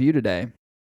have a review today,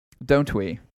 don't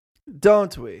we?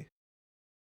 Don't we?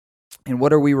 And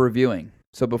what are we reviewing?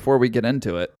 So before we get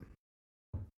into it,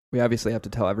 we obviously have to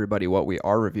tell everybody what we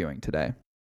are reviewing today.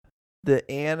 The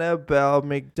Annabelle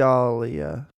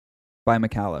Migdalia. By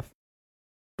Micallef.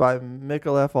 By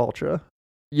Micallef Ultra.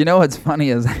 You know what's funny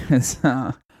is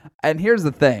and here's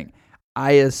the thing.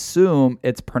 I assume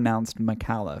it's pronounced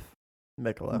Micallef.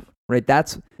 Micallef. Right?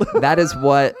 That is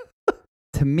what,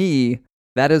 to me,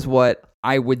 that is what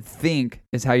I would think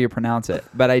is how you pronounce it.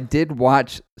 But I did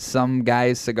watch some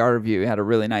guy's cigar review. He had a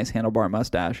really nice handlebar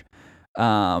mustache.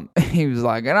 He was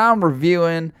like, and I'm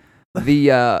reviewing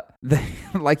the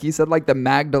like you said, like the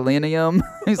Magdalenium.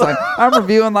 He's like, I'm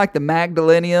reviewing like the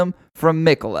Magdalenium from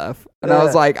Micallef. And I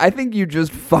was like, I think you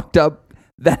just fucked up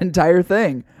that entire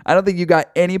thing. I don't think you got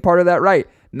any part of that right.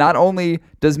 Not only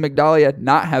does Migdalia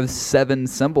not have 7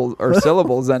 symbols or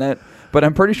syllables in it, but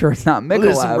I'm pretty sure it's not Micallef.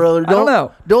 Listen, brother, I don't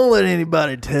know. Don't let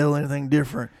anybody tell anything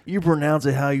different. You pronounce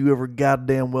it how you ever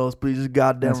goddamn well pleases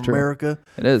goddamn That's true. America.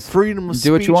 It is. Freedom of speech.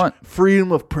 Do what you want.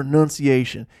 Freedom of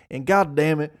pronunciation. And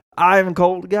goddamn it, I haven't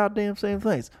called the goddamn same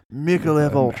things.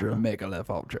 Micallef Ultra. Micallef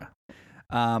Ultra.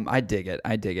 I dig it.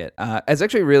 I was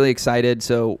actually really excited.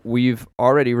 So we've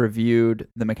already reviewed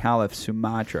the Micallef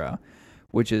Sumatra,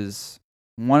 which is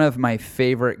one of my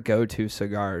favorite go-to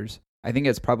cigars. I think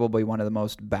it's probably one of the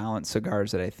most balanced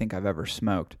cigars that I think I've ever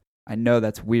smoked. I know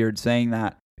that's weird saying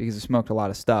that because I smoked a lot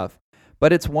of stuff,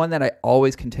 but it's one that I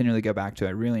always continually go back to.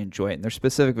 I really enjoy it. And there's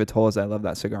specific vitolas I love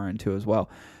that cigar into as well.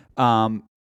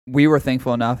 We were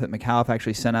thankful enough that Micallef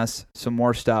actually sent us some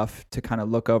more stuff to kind of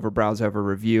look over, browse over,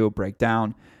 review, break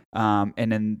down.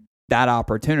 And in that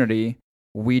opportunity,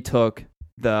 we took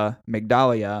the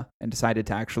Migdalia and decided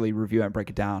to actually review and break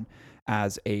it down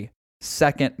as a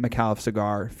second Micallef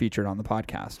cigar featured on the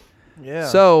podcast. Yeah.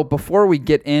 So before we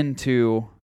get into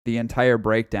the entire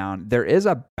breakdown, there is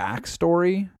a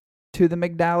backstory to the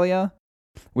Migdalia,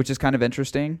 which is kind of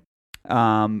interesting.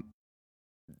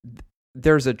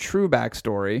 There's a true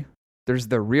backstory. There's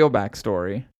the real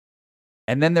backstory.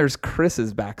 And then there's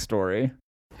Chris's backstory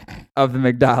of the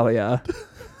Migdalia.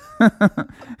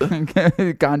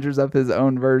 He conjures up his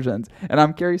own versions. And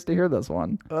I'm curious to hear this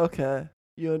one. Okay.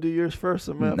 You want to do yours first?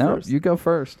 No, first? You go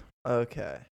first.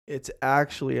 Okay. It's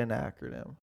actually an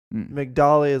acronym.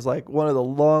 Migdalia is like one of the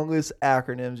longest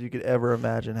acronyms you could ever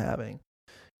imagine having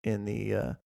in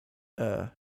the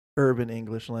urban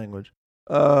English language.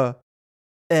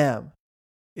 M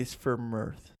is for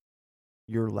mirth,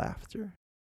 your laughter.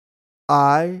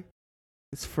 I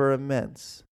is for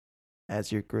immense,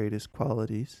 as your greatest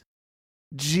qualities.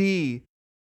 G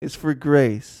is for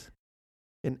grace,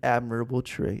 an admirable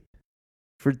trait.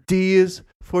 For D is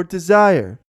for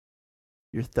desire,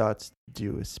 your thoughts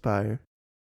do aspire.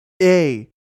 A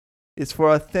is for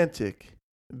authentic,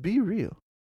 be real.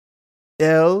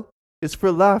 L is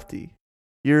for lofty,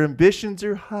 your ambitions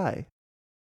are high.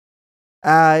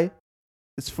 I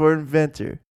is for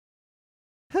inventor.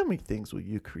 How many things will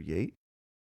you create?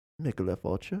 Micallef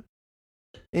Ultra.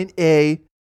 And A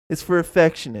is for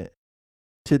affectionate,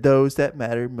 to those that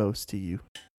matter most to you.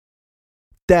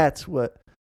 That's what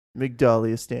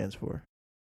Migdalia stands for.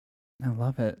 I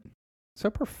love it. So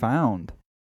profound.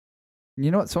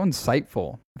 You know what's so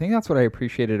insightful? I think that's what I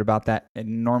appreciated about that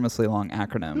enormously long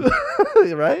acronym.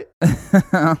 Right?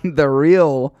 The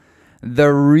real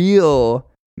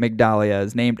Migdalia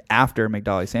is named after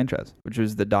Migdalia Sanchez, which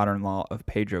was the daughter-in-law of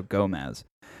Pedro Gomez.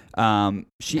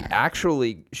 She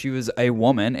was a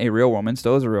woman, a real woman,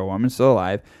 still is a real woman, still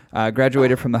alive.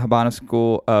 Graduated from the Habana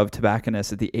School of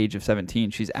Tobacconists at the age of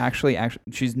 17. She's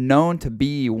she's known to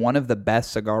be one of the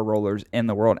best cigar rollers in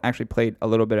the world. Actually played a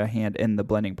little bit of hand in the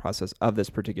blending process of this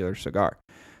particular cigar.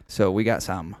 So we got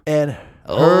some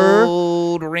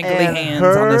old wrinkly hands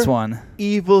on this one.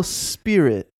 Evil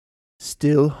spirit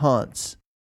still haunts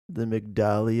the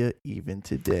Migdalia even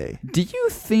today. Do you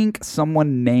think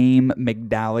someone named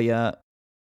Migdalia,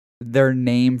 their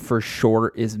name for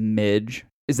short is Midge?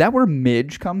 Is that where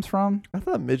Midge comes from? I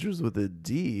thought Midge was with a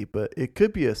D, but it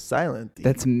could be a silent D.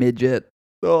 That's midget.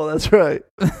 Oh, that's right.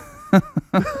 Yeah,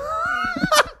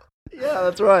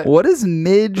 that's right. What does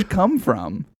Midge come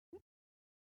from?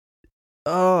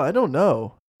 Oh, I don't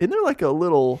know. Isn't there like a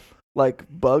little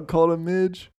bug called a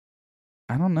midge?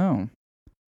 I don't know.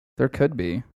 There could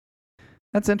be.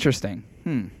 That's interesting.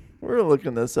 We're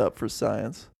looking this up for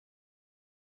science.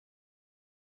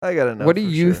 I gotta know. What do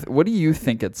you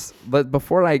think it's? But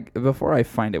before I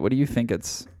find it, what do you think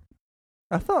it's?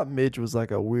 I thought midge was like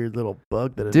a weird little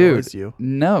bug that Dude, annoys you.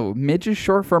 No, Midge is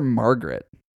short for Margaret.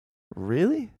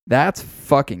 Really? That's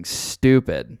fucking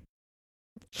stupid.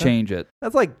 Change it.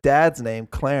 That's like Dad's name,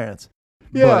 Clarence.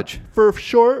 Yeah, Butch. For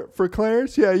short, for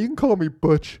Clarence, yeah, you can call me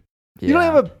Butch. Yeah. You don't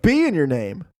have a B in your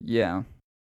name. Yeah.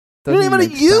 You don't even have a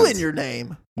make U sense. in your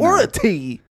name. Or a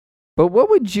T. But what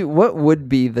would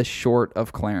be the short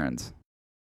of Clarence?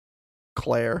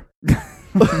 Claire.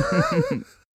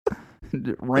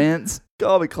 Rance?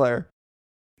 Call me Claire.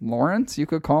 Lawrence? You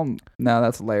could call him. No,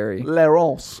 that's Larry.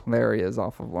 Laurence. Larry is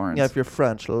off of Lawrence. Yeah, if you're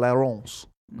French, Laurence.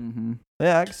 Mm-hmm.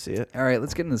 Yeah, I can see it. All right,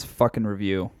 let's get in this fucking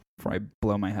review before I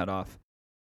blow my head off.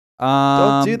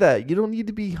 Don't do that. You don't need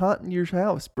to be hot in your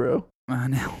house, bro. I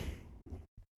know.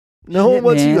 No one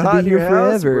wants man, you I'll hot be in your here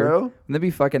house, forever. bro. That'd be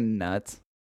fucking nuts.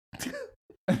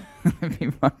 That'd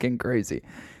be fucking crazy.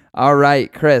 All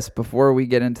right, Chris, before we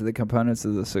get into the components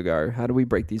of the cigar, how do we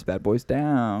break these bad boys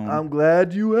down? I'm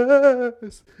glad you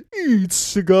asked. Each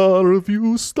cigar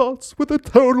review starts with a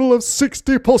total of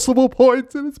 60 possible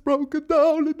points, and it's broken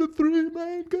down into 3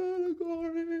 main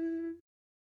categories.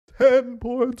 10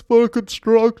 points for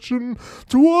construction,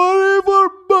 20 for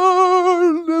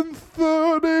burn, and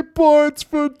 30 points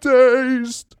for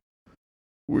taste.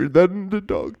 We then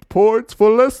deduct points for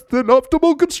less than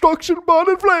optimal construction, burn,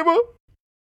 and flavor.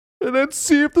 And then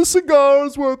see if the cigar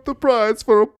is worth the price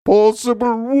for a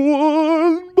possible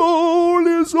 1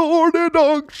 bonus or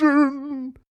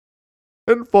deduction.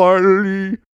 And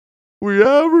finally, we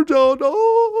average out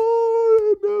all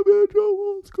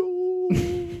individual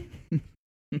scores,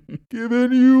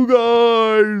 giving you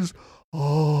guys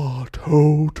a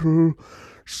total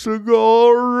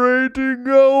cigar rating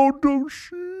out of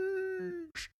 60.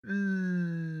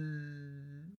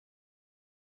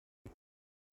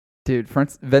 Dude,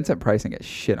 Vincent Pricing gets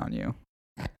shit on you.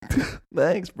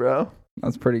 Thanks, bro.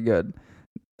 That's pretty good.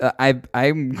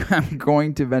 I'm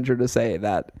going to venture to say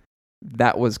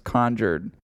that was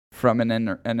conjured from an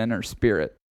inner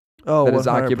spirit that has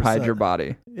 100%. occupied your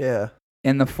body. Yeah.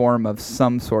 In the form of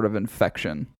some sort of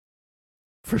infection.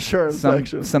 For sure,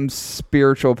 infection. Some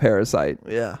spiritual parasite.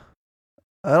 Yeah.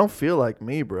 I don't feel like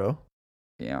me, bro.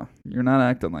 Yeah, you're not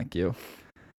acting like you.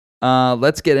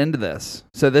 Let's get into this.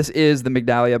 So this is the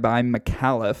Migdalia by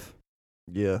Micallef.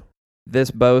 Yeah.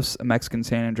 This boasts a Mexican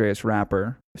San Andreas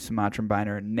wrapper, Sumatran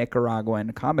binder,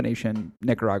 Nicaraguan combination,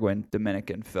 Nicaraguan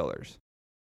Dominican fillers.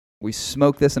 We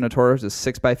smoke this in a Toro. It's a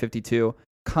 6x52.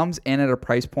 Comes in at a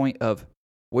price point of,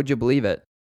 would you believe it,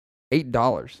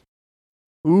 $8.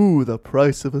 Ooh, the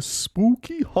price of a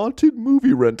spooky haunted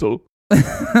movie rental.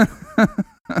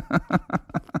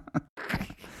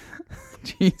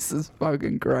 Jesus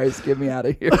fucking Christ, get me out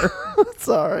of here.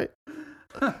 Sorry.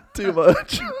 Too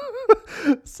much.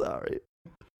 Sorry.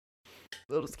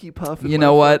 I'll just keep huffing. You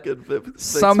know what?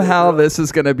 Somehow this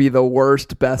is going to be the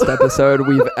worst, best episode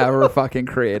we've ever fucking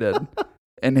created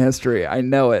in history. I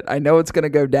know it. I know it's going to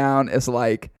go down as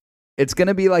it's going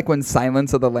to be like when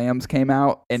Silence of the Lambs came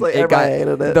out and it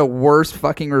got the worst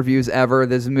fucking reviews ever.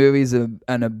 This movie's an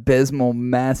abysmal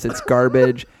mess. It's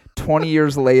garbage. 20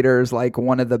 years later is like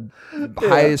one of the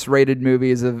highest rated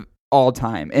movies of all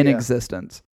time in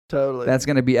existence. Totally. That's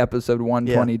going to be episode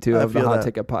 122 of the Hot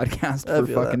Ticket Podcast for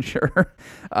fucking sure.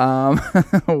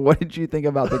 What did you think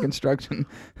about the construction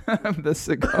of the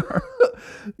cigar?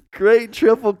 Great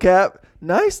triple cap.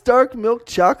 Nice dark milk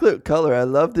chocolate color. I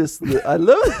love this. I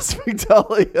love this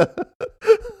Migdalia.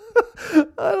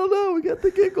 I don't know. We got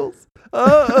the giggles.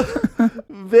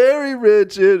 Very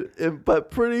rigid,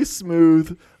 but pretty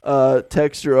smooth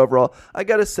texture overall. I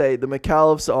gotta say, the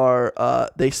Micallefs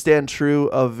are they stand true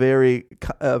of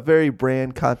very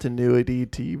brand continuity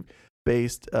tea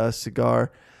based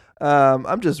cigar.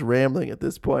 I'm just rambling at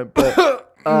this point,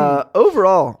 but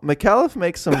overall, Micallef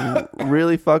makes some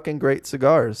really fucking great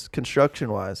cigars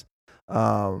construction wise.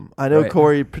 I know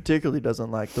Corey particularly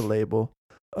doesn't like the label,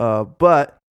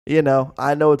 but you know,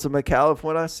 I know it's a Micallef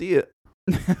when I see it.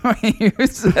 You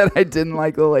said I didn't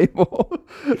like the label.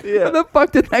 Yeah. Where the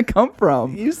fuck did that come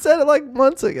from? You said it like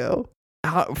months ago.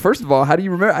 First of all, how do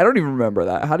you remember? I don't even remember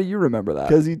that. How do you remember that?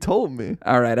 Because you told me.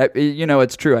 All right. You know,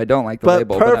 it's true. I don't like the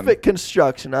label. Perfect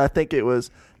construction. I think it was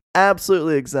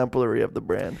absolutely exemplary of the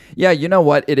brand. Yeah, you know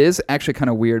what? It is actually kind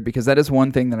of weird because that is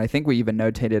one thing that I think we even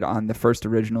notated on the first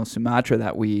original Sumatra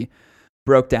that we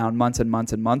broke down months and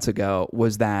months and months ago,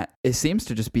 was that it seems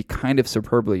to just be kind of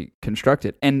superbly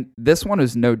constructed. And this one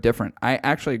is no different. I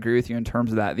actually agree with you in terms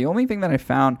of that. The only thing that I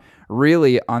found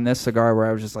really on this cigar where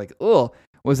I was just like, ugh,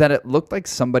 was that it looked like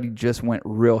somebody just went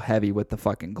real heavy with the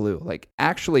fucking glue. Like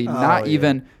actually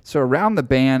even, so around the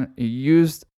band, you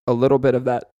used a little bit of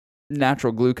that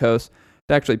natural glucose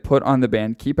to actually put on the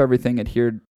band, keep everything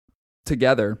adhered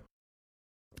together.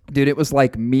 Dude, it was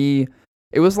like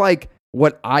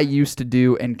what I used to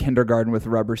do in kindergarten with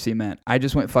rubber cement. I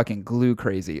just went fucking glue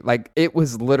crazy. Like it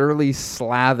was literally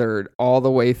slathered all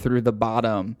the way through the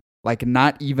bottom, like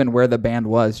not even where the band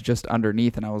was, just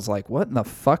underneath. And I was like, what in the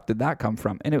fuck did that come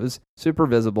from? And it was super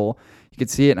visible. You could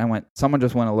see it. And someone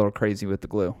just went a little crazy with the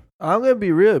glue. I'm going to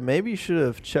be real. Maybe you should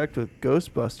have checked with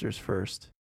Ghostbusters first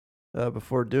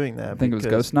before doing that. I think it was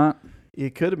Ghost Knot.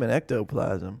 It could have been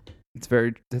ectoplasm. It's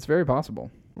very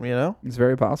possible. You know? It's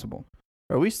very possible.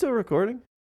 Are we still recording?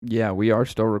 Yeah, we are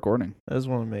still recording. I just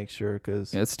want to make sure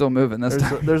because it's still moving this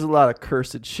time. There's a lot of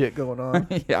cursed shit going on.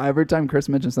 Yeah, every time Chris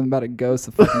mentions something about a ghost,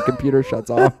 the fucking computer shuts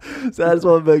off. So I just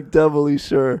want to make doubly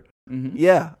sure. Mm-hmm.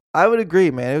 Yeah, I would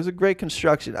agree, man. It was a great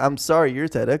construction. I'm sorry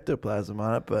yours had ectoplasm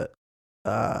on it, but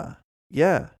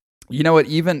yeah. You know what?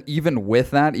 Even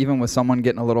with that, even with someone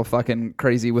getting a little fucking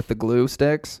crazy with the glue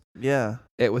sticks, yeah,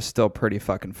 it was still pretty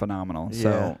fucking phenomenal.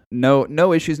 Yeah. So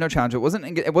no issues, no challenge. It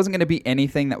wasn't going to be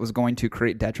anything that was going to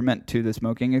create detriment to the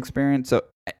smoking experience. So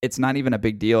it's not even a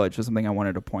big deal. It's just something I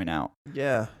wanted to point out.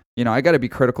 Yeah. You know, I got to be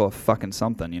critical of fucking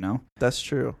something, you know? That's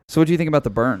true. So what do you think about the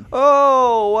burn?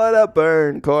 Oh, what a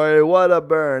burn, Corey. What a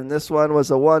burn. This one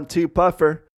was a 1-2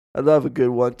 puffer. I love a good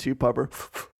 1-2 puffer.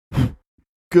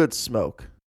 Good smoke.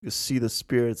 You see the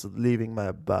spirits leaving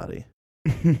my body.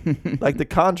 Like the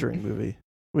Conjuring movie.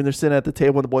 When they're sitting at the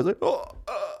table and the boy's like,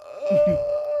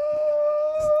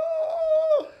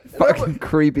 fucking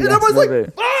creepy. And everybody's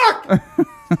like, fuck!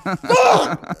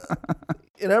 Fuck!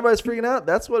 And everybody's freaking out.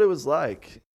 That's what it was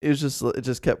like. It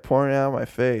just kept pouring out of my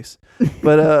face.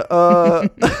 But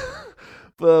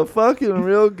but fucking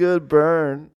real good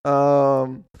burn.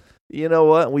 You know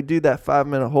what? We do that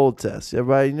 5-minute hold test.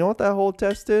 Everybody, you know what that hold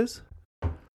test is?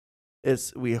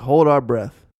 It's we hold our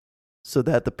breath so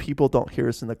that the people don't hear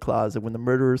us in the closet when the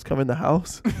murderers come in the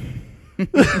house. We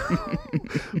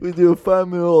do a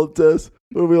 5-minute hold test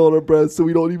where we hold our breath so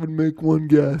we don't even make one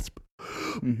gasp.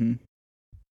 Mm-hmm.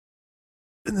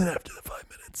 And then after the 5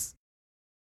 minutes,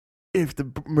 if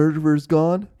the murderer's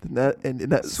gone, then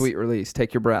that's sweet release.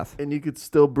 Take your breath. And you could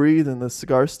still breathe and the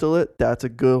cigar's still lit. That's a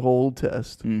good hold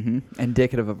test. Mm-hmm.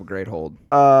 Indicative of a great hold.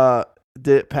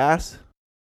 Did it pass?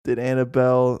 Did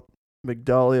Annabelle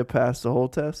Migdalia pass the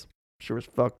hold test? Sure as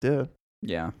fuck did.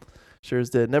 Yeah. Sure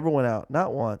as did. Never went out.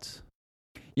 Not once.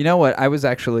 You know what? I was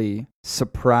actually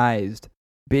surprised,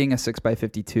 being a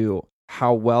 6x52,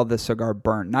 how well this cigar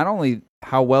burnt. Not only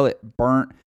how well it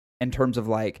burnt in terms of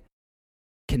like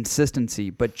consistency,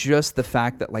 but just the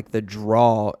fact that like the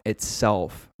draw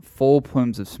itself, full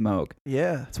plumes of smoke.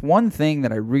 Yeah. It's one thing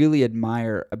that I really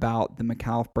admire about the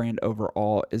Micallef brand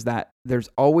overall is that there's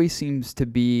always seems to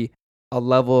be a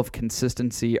level of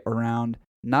consistency around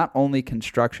not only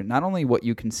construction, not only what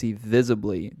you can see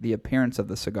visibly, the appearance of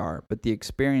the cigar, but the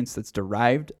experience that's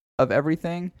derived of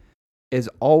everything is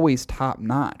always top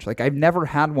notch. Like I've never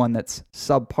had one that's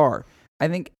subpar. I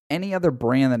think any other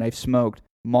brand that I've smoked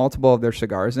multiple of their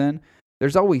cigars in,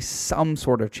 there's always some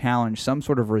sort of challenge, some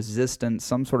sort of resistance,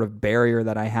 some sort of barrier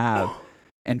that I have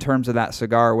in terms of that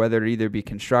cigar, whether it either be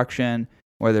construction,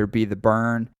 whether it be the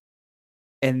burn.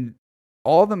 And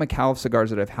all the Micallef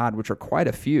cigars that I've had, which are quite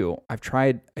a few, I've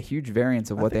tried a huge variance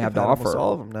of what they have to offer.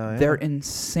 All of them now, yeah. They're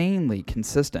insanely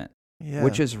consistent, yeah.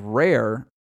 which is rare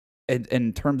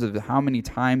in terms of how many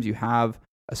times you have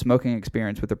a smoking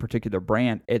experience with a particular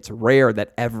brand, it's rare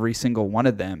that every single one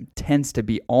of them tends to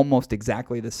be almost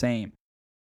exactly the same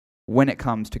when it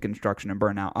comes to construction and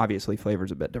burnout. Obviously,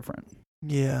 flavor's a bit different.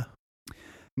 Yeah.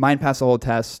 Mine passed the whole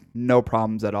test, no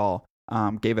problems at all.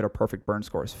 Gave it a perfect burn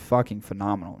score. It's fucking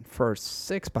phenomenal. For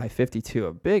 6x52,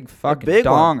 a big fucking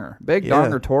donger. Big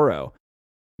donger Toro.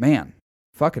 Man,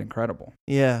 fucking incredible.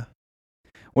 Yeah.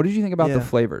 What did you think about the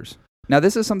flavors? Now,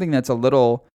 this is something that's a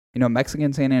little,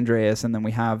 Mexican San Andreas, and then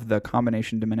we have the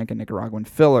combination Dominican Nicaraguan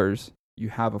fillers. You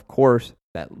have, of course,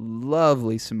 that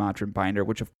lovely Sumatran binder,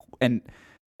 and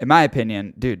in my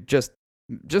opinion, dude, just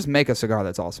make a cigar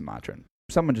that's all Sumatran.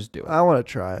 Someone just do it. I want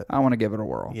to try it. I want to give it a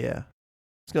whirl. Yeah.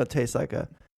 It's going to taste like a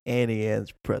Annie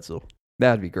Ann's pretzel.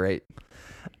 That'd be great.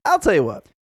 I'll tell you what.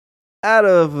 Out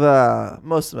of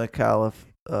most of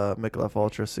Micallef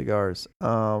Ultra cigars,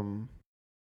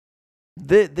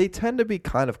 they tend to be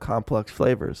kind of complex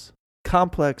flavors.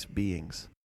 Complex beings.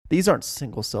 These aren't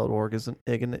single-celled organisms.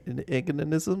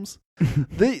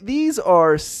 These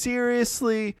are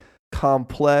seriously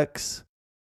complex,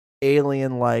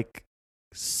 alien-like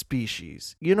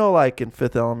species. Like in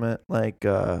Fifth Element, like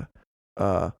Lilu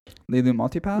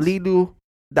Multipass? Lilu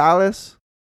Dallas.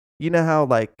 You know how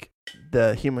like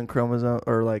the human chromosome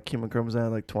like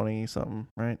 20 something,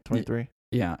 right? 23.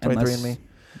 Yeah, 23 in me.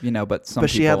 But some But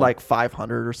people, she had like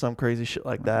 500 or some crazy shit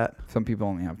like that. Some people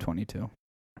only have 22.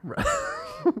 Right.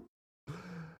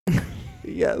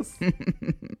 Yes.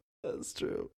 That's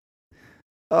true.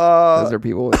 Those are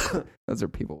people.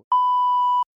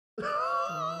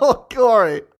 Oh,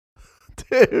 Corey.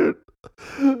 Dude.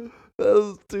 That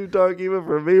was too dark even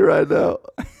for me right now.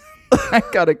 I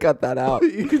gotta cut that out.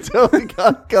 You can totally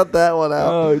gotta cut that one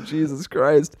out. Oh, Jesus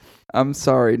Christ. I'm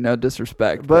sorry. No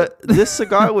disrespect. But this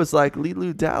cigar was like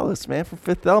Lilu Dallas, man, from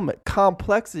Fifth Element.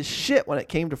 Complex as shit when it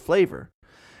came to flavor.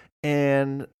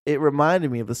 And it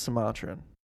reminded me of the Sumatran,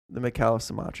 the Micallef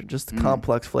Sumatran, just the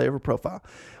complex flavor profile.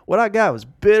 What I got was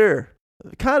bitter,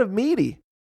 kind of meaty,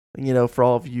 for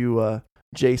all of you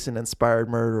Jason-inspired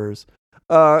murderers.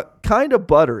 Kind of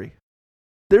buttery.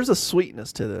 There's a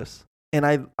sweetness to this. And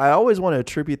I always want to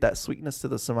attribute that sweetness to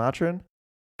the Sumatran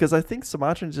because I think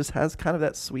Sumatran just has kind of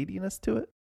that sweetiness to it.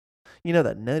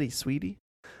 That nutty sweetie.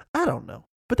 I don't know.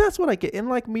 But that's what I get in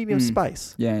like medium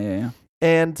spice. Yeah.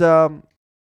 And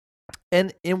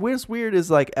what's weird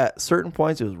is like at certain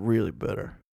points it was really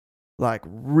bitter. Like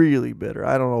really bitter.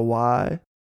 I don't know why.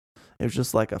 It was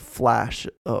just like a flash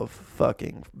of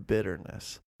fucking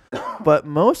bitterness. But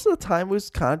most of the time it was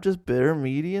kind of just bitter,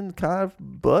 meaty, and kind of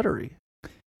buttery.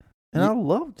 And I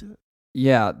loved it.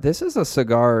 Yeah, this is a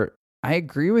cigar. I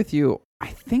agree with you. I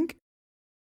think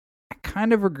I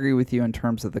kind of agree with you in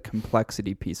terms of the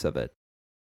complexity piece of it.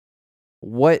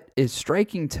 What is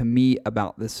striking to me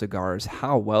about this cigar is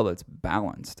how well it's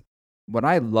balanced. What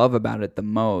I love about it the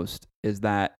most is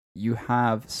that you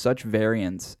have such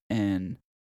variance in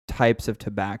types of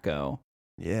tobacco.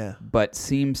 Yeah. But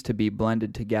seems to be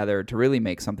blended together to really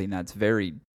make something that's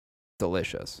very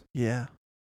delicious. Yeah.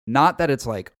 Not that it's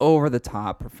like over the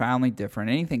top, profoundly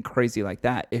different, anything crazy like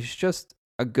that. It's just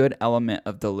a good element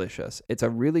of delicious. It's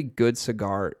a really good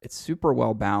cigar. It's super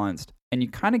well balanced. And you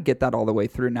kind of get that all the way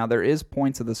through. Now, there is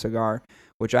points of the cigar,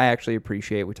 which I actually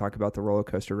appreciate. We talk about the roller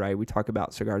coaster ride. We talk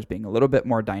about cigars being a little bit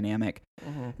more dynamic.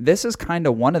 Mm-hmm. This is kind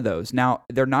of one of those. Now,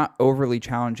 they're not overly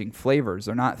challenging flavors.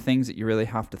 They're not things that you really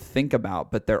have to think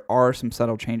about, but there are some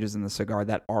subtle changes in the cigar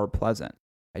that are pleasant.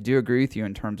 I do agree with you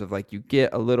in terms of like you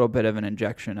get a little bit of an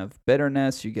injection of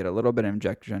bitterness. You get a little bit of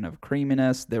injection of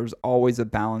creaminess. There's always a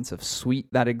balance of sweet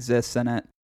that exists in it.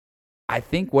 I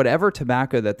think whatever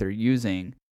tobacco that they're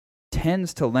using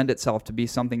tends to lend itself to be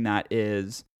something that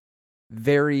is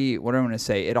very, what do I want to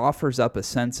say? It offers up a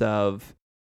sense of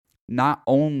not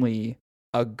only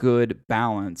a good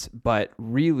balance, but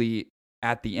really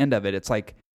at the end of it, it's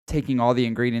like taking all the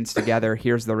ingredients together.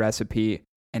 Here's the recipe.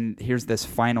 And here's this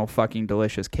final fucking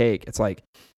delicious cake. It's like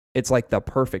the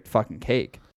perfect fucking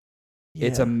cake. Yeah.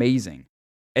 It's amazing.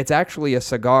 It's actually a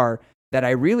cigar that I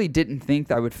really didn't think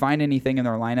that I would find anything in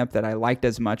their lineup that I liked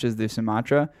as much as the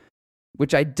Sumatra,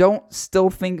 which I don't still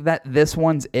think that this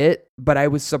one's it, but I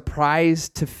was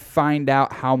surprised to find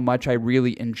out how much I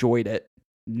really enjoyed it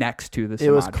next to the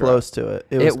Sumatra. It was close to it.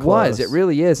 It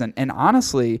really is. And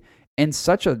honestly, in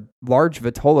such a large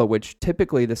Vitola, which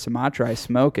typically the Sumatra I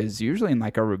smoke is usually in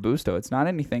like a Robusto. It's not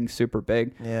anything super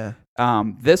big. Yeah.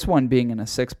 This one being in a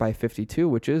 6x52,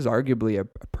 which is arguably a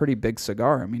pretty big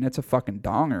cigar. I mean, it's a fucking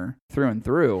donger through and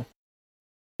through.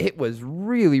 it was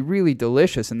really, really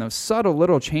delicious. And those subtle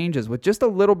little changes with just a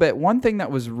little bit. One thing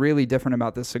that was really different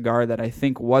about this cigar that I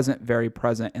think wasn't very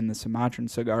present in the Sumatran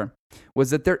cigar was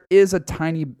that there is a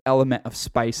tiny element of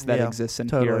spice that exists in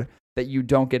here that you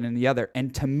don't get in the other.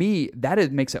 And to me,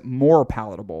 makes it more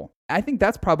palatable. I think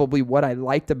that's probably what I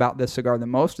liked about this cigar the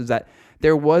most, is that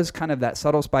there was kind of that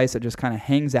subtle spice that just kind of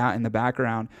hangs out in the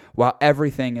background while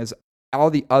all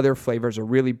the other flavors are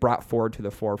really brought forward to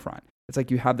the forefront. It's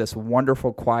like you have this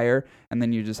wonderful choir, and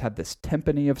then you just have this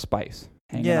timpani of spice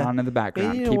hanging on in the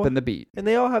background, keeping the beat. And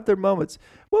they all have their moments.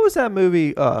 What was that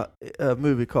movie?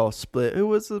 Movie called Split. Who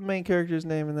was the main character's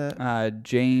name in that?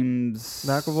 James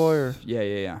McAvoy, or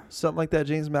yeah, something like that.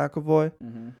 James McAvoy.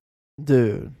 Mm-hmm.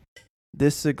 Dude,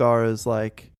 this cigar is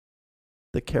like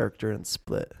the character in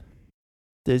Split.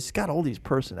 It's got all these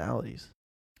personalities.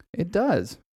 It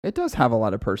does. It does have a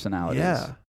lot of personalities.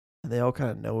 Yeah. And they all kind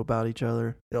of know about each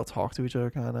other. They all talk to each other,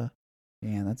 kind of.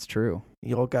 Yeah, that's true.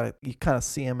 You kind of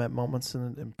see them at moments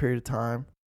in a period of time.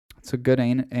 It's a good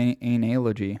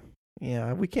analogy.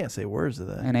 Yeah, we can't say words of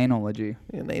that. An analogy.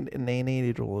 An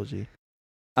analogy.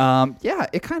 Yeah,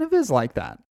 it kind of is like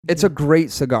that. It's a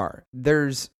great cigar.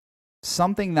 There's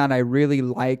something that I really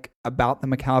like about the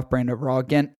Micallef brand overall.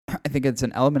 Again, I think it's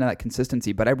an element of that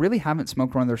consistency, but I really haven't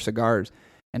smoked one of their cigars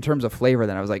in terms of flavor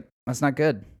that I was like, that's not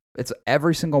good. It's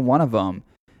every single one of them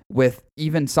with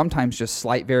even sometimes just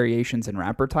slight variations in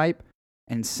wrapper type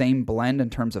and same blend in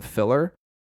terms of filler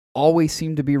always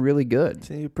seem to be really good.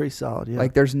 Seem pretty solid, yeah.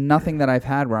 Like there's nothing that I've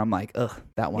had where I'm like, ugh,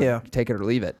 that one, take it or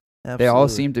leave it. Absolutely. They all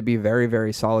seem to be very,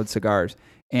 very solid cigars.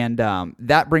 And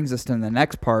that brings us to the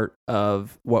next part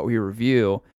of what we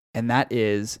review, and that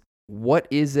is, what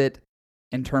is it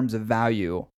in terms of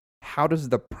value? How does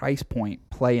the price point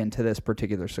play into this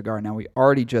particular cigar? Now, we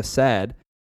already just said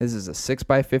this is a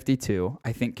 6x52.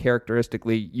 I think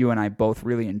characteristically, you and I both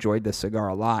really enjoyed this cigar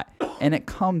a lot. And it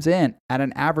comes in at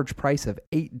an average price of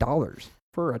 $8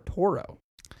 for a Toro.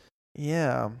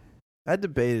 Yeah. I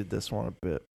debated this one a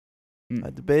bit. I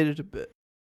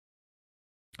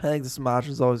think the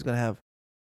Sumatra is always going to have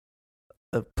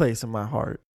a place in my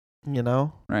heart, you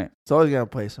know? Right. It's always going to have a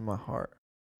place in my heart.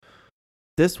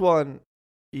 This one,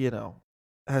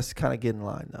 has to kind of get in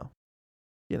line, though.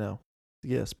 To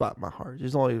get a spot in my heart.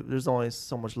 There's only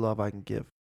so much love I can give.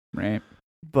 Right.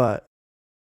 But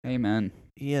amen.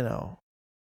 $8.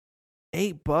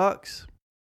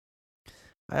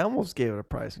 I almost gave it a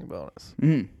pricing bonus.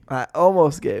 I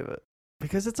almost gave it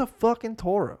because it's a fucking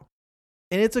Toro.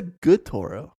 And it's a good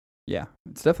Toro. Yeah,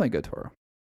 it's definitely a good Toro.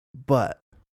 But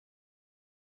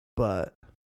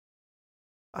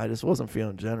I just wasn't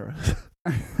feeling generous.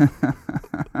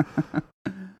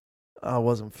 I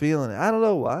wasn't feeling it. I don't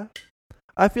know why.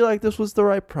 I feel like this was the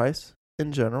right price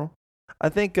in general. I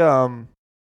think I'd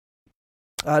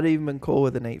even been cool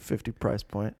with an $8.50 price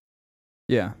point.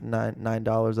 Yeah.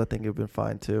 $9 I think it would have been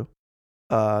fine too.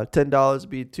 $10 would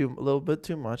be a little bit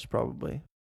too much probably.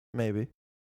 Maybe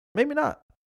not.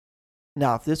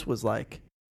 Now if this was like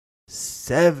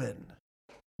 7.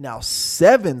 Now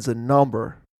 7's a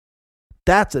number.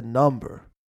 That's a number.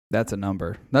 That's a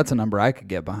number. That's a number I could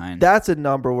get behind. That's a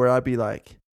number where I'd be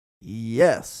like,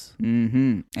 yes.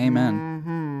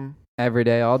 Amen. Every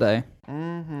day, all day.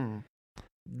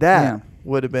 That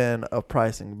would have been a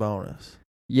pricing bonus.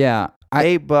 Yeah.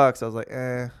 $8. I was like,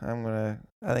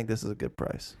 I think this is a good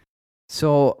price.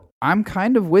 So I'm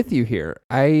kind of with you here.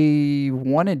 I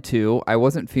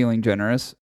wasn't feeling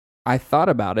generous. I thought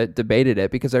about it, debated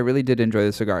it, because I really did enjoy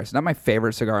the cigar. It's not my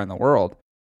favorite cigar in the world,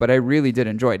 but I really did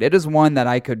enjoy it. It is one that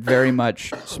I could very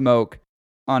much smoke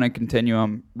on a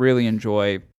continuum, really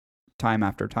enjoy time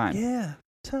after time. Yeah,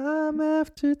 time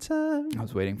after time. I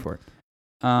was waiting for it.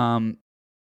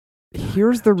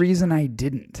 Here's the reason I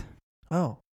didn't.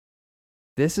 Oh.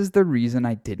 This is the reason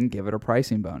I didn't give it a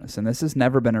pricing bonus. And this has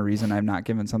never been a reason I've not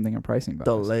given something a pricing bonus.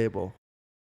 The label.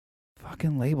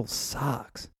 Fucking label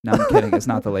sucks. No, I'm kidding. It's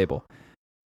not the label.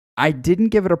 I didn't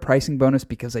give it a pricing bonus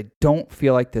because I don't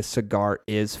feel like this cigar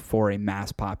is for a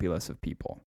mass populace of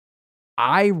people.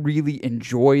 I really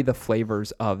enjoy the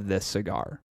flavors of this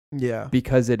cigar. Yeah.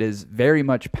 Because it is very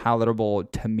much palatable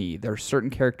to me. There are certain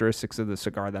characteristics of the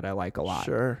cigar that I like a lot.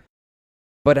 Sure.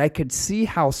 But I could see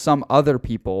how some other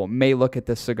people may look at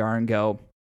this cigar and go,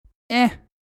 Yeah,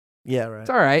 right.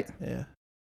 It's all right. Yeah.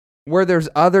 Where there's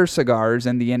other cigars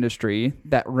in the industry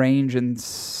that range in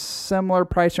similar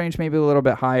price range, maybe a little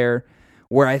bit higher,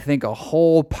 where I think a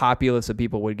whole populace of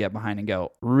people would get behind and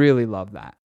go, really love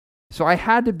that. So I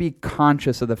had to be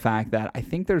conscious of the fact that I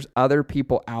think there's other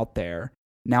people out there.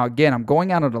 Now, again, I'm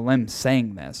going out on a limb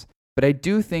saying this, But I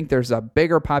do think there's a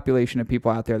bigger population of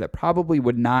people out there that probably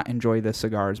would not enjoy this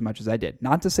cigar as much as I did.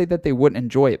 Not to say that they wouldn't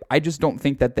enjoy it. I just don't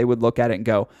think that they would look at it and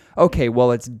go, okay,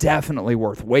 well, it's definitely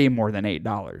worth way more than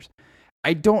 $8.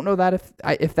 I don't know that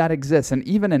if that exists. And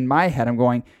even in my head, I'm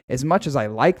going, as much as I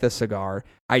like the cigar,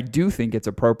 I do think it's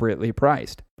appropriately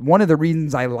priced. One of the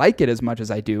reasons I like it as much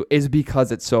as I do is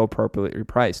because it's so appropriately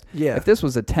priced. Yeah. If this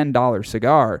was a $10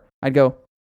 cigar, I'd go,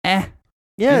 eh.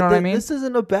 Yeah, you know what I mean? This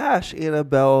isn't a bash,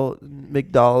 Annabelle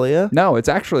Migdalia. No, it's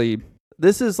actually...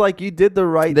 This is like you did the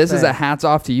right This thing. is a hats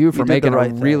off to you for making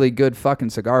right a really good fucking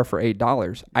cigar for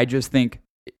 $8. I just think,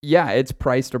 yeah, it's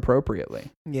priced appropriately.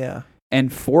 Yeah.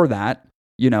 And for that,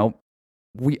 you know,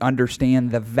 we understand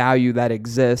the value that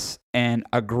exists and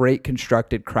a great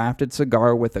constructed crafted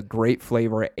cigar with a great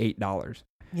flavor at $8.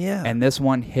 Yeah. And this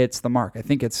one hits the mark. I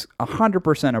think it's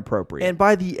 100% appropriate. And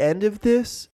by the end of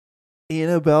this,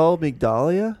 Annabelle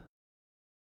Migdalia,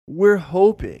 we're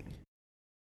hoping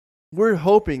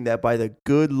that by the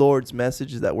good Lord's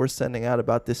messages that we're sending out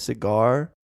about this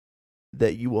cigar,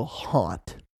 that you will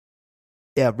haunt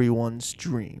everyone's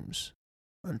dreams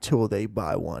until they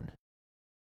buy one.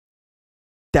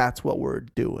 That's what we're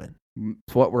doing.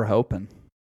 It's what we're hoping.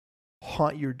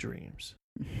 Haunt your dreams.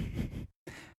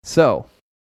 So,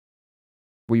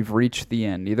 we've reached the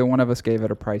end. Neither one of us gave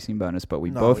it a pricing bonus, but we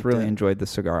both really enjoyed the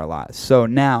cigar a lot. So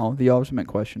now, the ultimate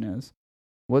question is,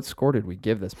 what score did we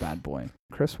give this bad boy?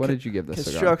 Chris, what did you give this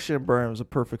cigar? Construction and burn was a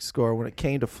perfect score. When it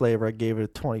came to flavor, I gave it a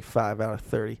 25 out of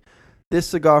 30. This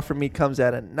cigar for me comes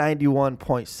at a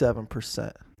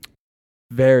 91.7%.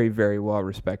 Very, very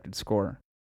well-respected score.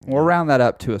 We'll round that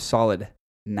up to a solid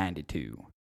 92.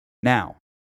 Now,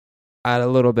 add a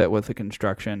little bit with the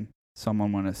construction.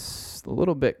 Someone went a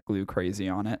little bit glue crazy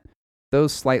on it.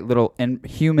 Those slight little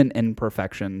human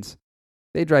imperfections,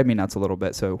 they drive me nuts a little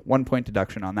bit. So 1 point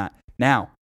deduction on that. Now,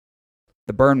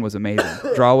 the burn was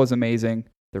amazing. Draw was amazing.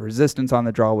 The resistance on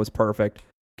the draw was perfect.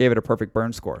 Gave it a perfect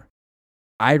burn score.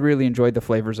 I really enjoyed the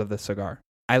flavors of this cigar.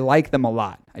 I like them a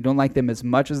lot. I don't like them as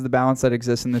much as the balance that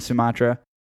exists in the Sumatra.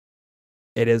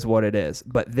 It is what it is.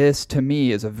 But this, to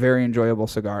me, is a very enjoyable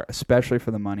cigar, especially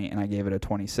for the money, and I gave it a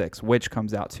 26, which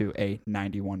comes out to a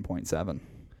 91.7.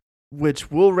 Which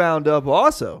will round up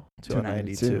also to a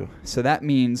 92. So that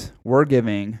means we're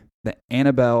giving the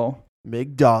Annabelle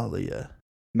Migdalia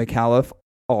Micallef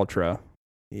Ultra,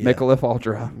 yeah. Micallef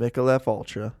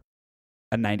Ultra,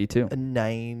 a 92. A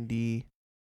 92.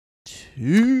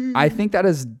 I think that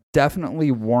is definitely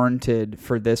warranted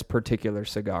for this particular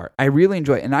cigar. I really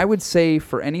enjoy it. And I would say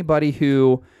for anybody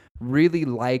who really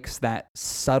likes that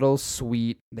subtle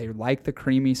sweet, they like the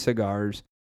creamy cigars,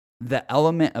 the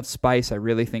element of spice I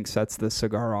really think sets this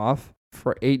cigar off.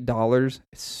 For $8,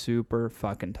 it's super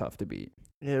fucking tough to beat.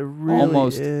 It really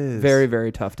Almost is. Very,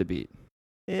 very tough to beat.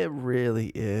 It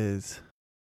really is.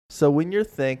 So when you're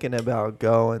thinking about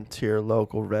going to your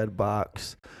local Red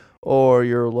Box or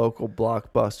your local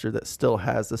Blockbuster that still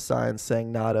has the sign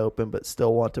saying not open but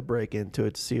still want to break into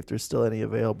it to see if there's still any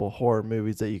available horror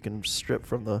movies that you can strip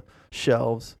from the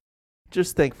shelves,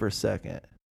 just think for a second.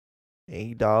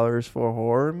 $8 for a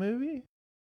horror movie?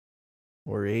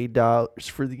 Or $8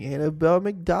 for the Annabelle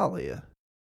Migdalia?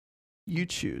 You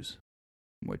choose.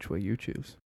 Which way you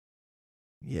choose.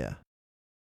 Yeah.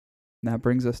 And that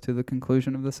brings us to the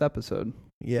conclusion of this episode.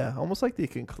 Yeah, almost like the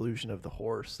conclusion of the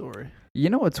horror story. You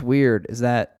know what's weird is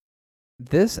that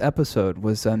this episode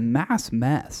was a mass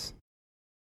mess.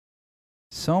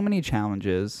 So many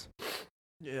challenges.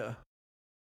 Yeah.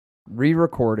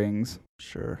 Re-recordings.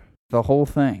 Sure. The whole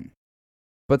thing.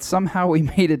 But somehow we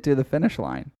made it to the finish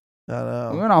line. I know.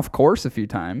 We went off course a few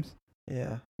times.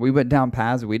 Yeah. We went down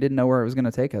paths. We didn't know where it was going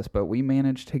to take us, but we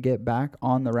managed to get back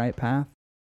on the right path.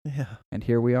 Yeah. And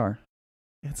here we are.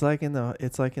 It's like in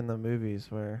the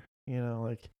movies where, you know,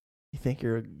 like you think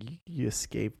you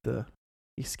escape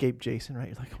Jason, right?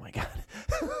 You're like, oh my God,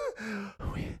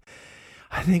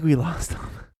 I think we lost him.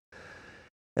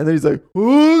 And then he's like,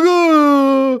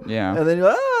 oh, yeah. And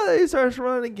then he starts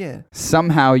running again.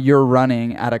 Somehow you're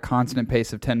running at a constant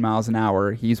pace of 10 miles an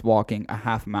hour. He's walking a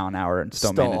half mile an hour and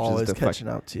still manages always to catching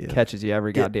up to you. Catches you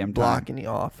every goddamn time. Blocking you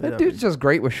off. That dude's just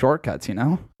great with shortcuts, you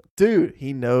know? Dude,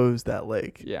 he knows that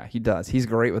lake. Yeah, he does. He's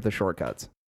great with the shortcuts.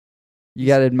 You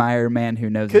got to admire a man who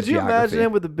knows Could his you geography. imagine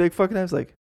him with the big fucking eyes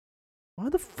like, why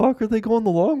the fuck are they going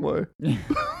the long way?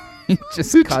 He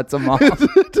just cuts them off.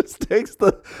 Just takes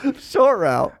the short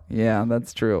route. Yeah,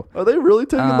 that's true. Are they really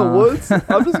taking the woods?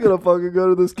 I'm just going to fucking go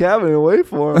to this cabin and wait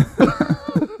for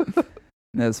them.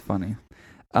 That's funny.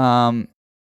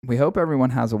 We hope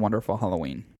everyone has a wonderful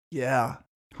Halloween. Yeah.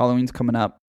 Halloween's coming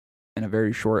up in a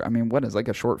very short, what is like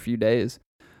a short few days.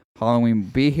 Halloween will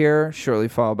be here, shortly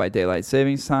followed by daylight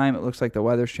savings time. It looks like the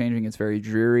weather's changing. It's very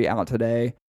dreary out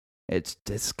today. It's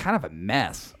kind of a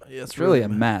mess. Yeah, it's really a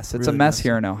mess. It's really a mess messy.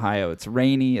 here in Ohio. It's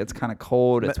rainy. It's kind of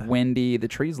cold. It's windy. The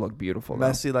trees look beautiful.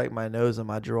 Messy like my nose and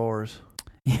my drawers.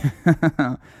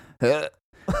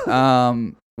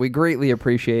 We greatly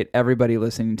appreciate everybody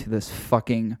listening to this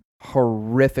fucking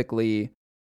horrifically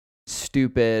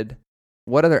stupid.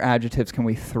 What other adjectives can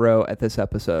we throw at this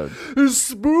episode?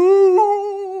 Spooky.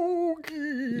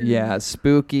 Yeah,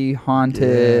 spooky,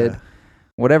 haunted, Yeah.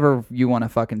 whatever you want to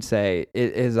fucking say.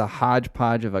 It is a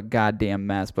hodgepodge of a goddamn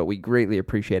mess, but we greatly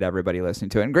appreciate everybody listening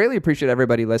to it. And greatly appreciate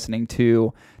everybody listening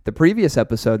to the previous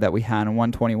episode that we had in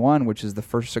 121, which is the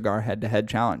first cigar head-to-head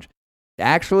challenge. It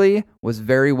actually was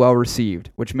very well received,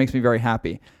 which makes me very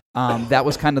happy. That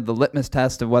was kind of the litmus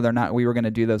test of whether or not we were going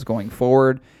to do those going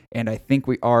forward, and I think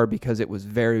we are because it was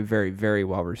very, very, very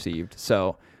well received.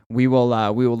 So we will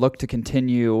look to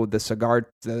continue the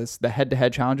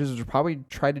head-to-head challenges, which we'll probably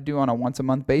try to do on a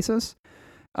once-a-month basis,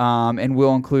 and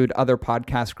we'll include other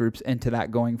podcast groups into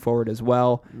that going forward as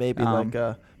well. Maybe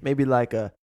like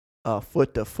a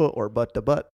foot to foot or butt to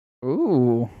butt.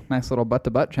 Ooh, nice little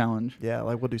butt-to-butt challenge. Yeah,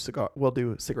 like we'll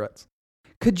do cigarettes.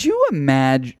 Could you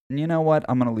imagine? You know what?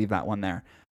 I'm going to leave that one there.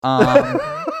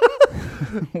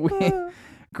 We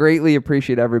greatly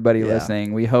appreciate everybody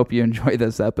listening. We hope you enjoy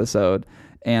this episode.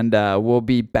 And we'll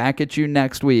be back at you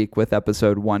next week with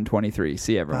episode 123.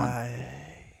 See you, everyone. Bye.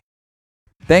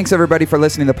 Thanks, everybody, for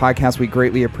listening to the podcast. We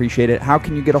greatly appreciate it. How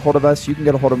can you get a hold of us? You can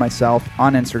get a hold of myself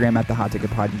on Instagram at The Hot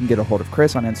Ticket Pod. You can get a hold of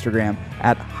Chris on Instagram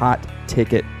at Hot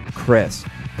Ticket Chris.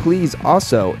 Please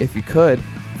also, if you could,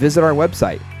 visit our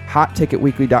website,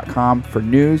 hotticketweekly.com, for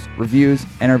news, reviews,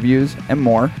 interviews, and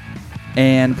more.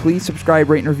 And please subscribe,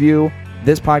 rate, and review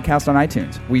this podcast on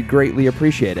iTunes. We'd greatly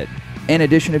appreciate it. In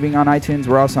addition to being on iTunes,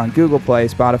 we're also on Google Play,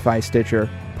 Spotify, Stitcher,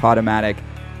 Podomatic,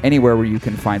 anywhere where you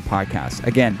can find podcasts.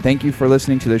 Again, thank you for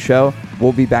listening to the show.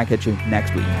 We'll be back at you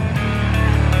next week.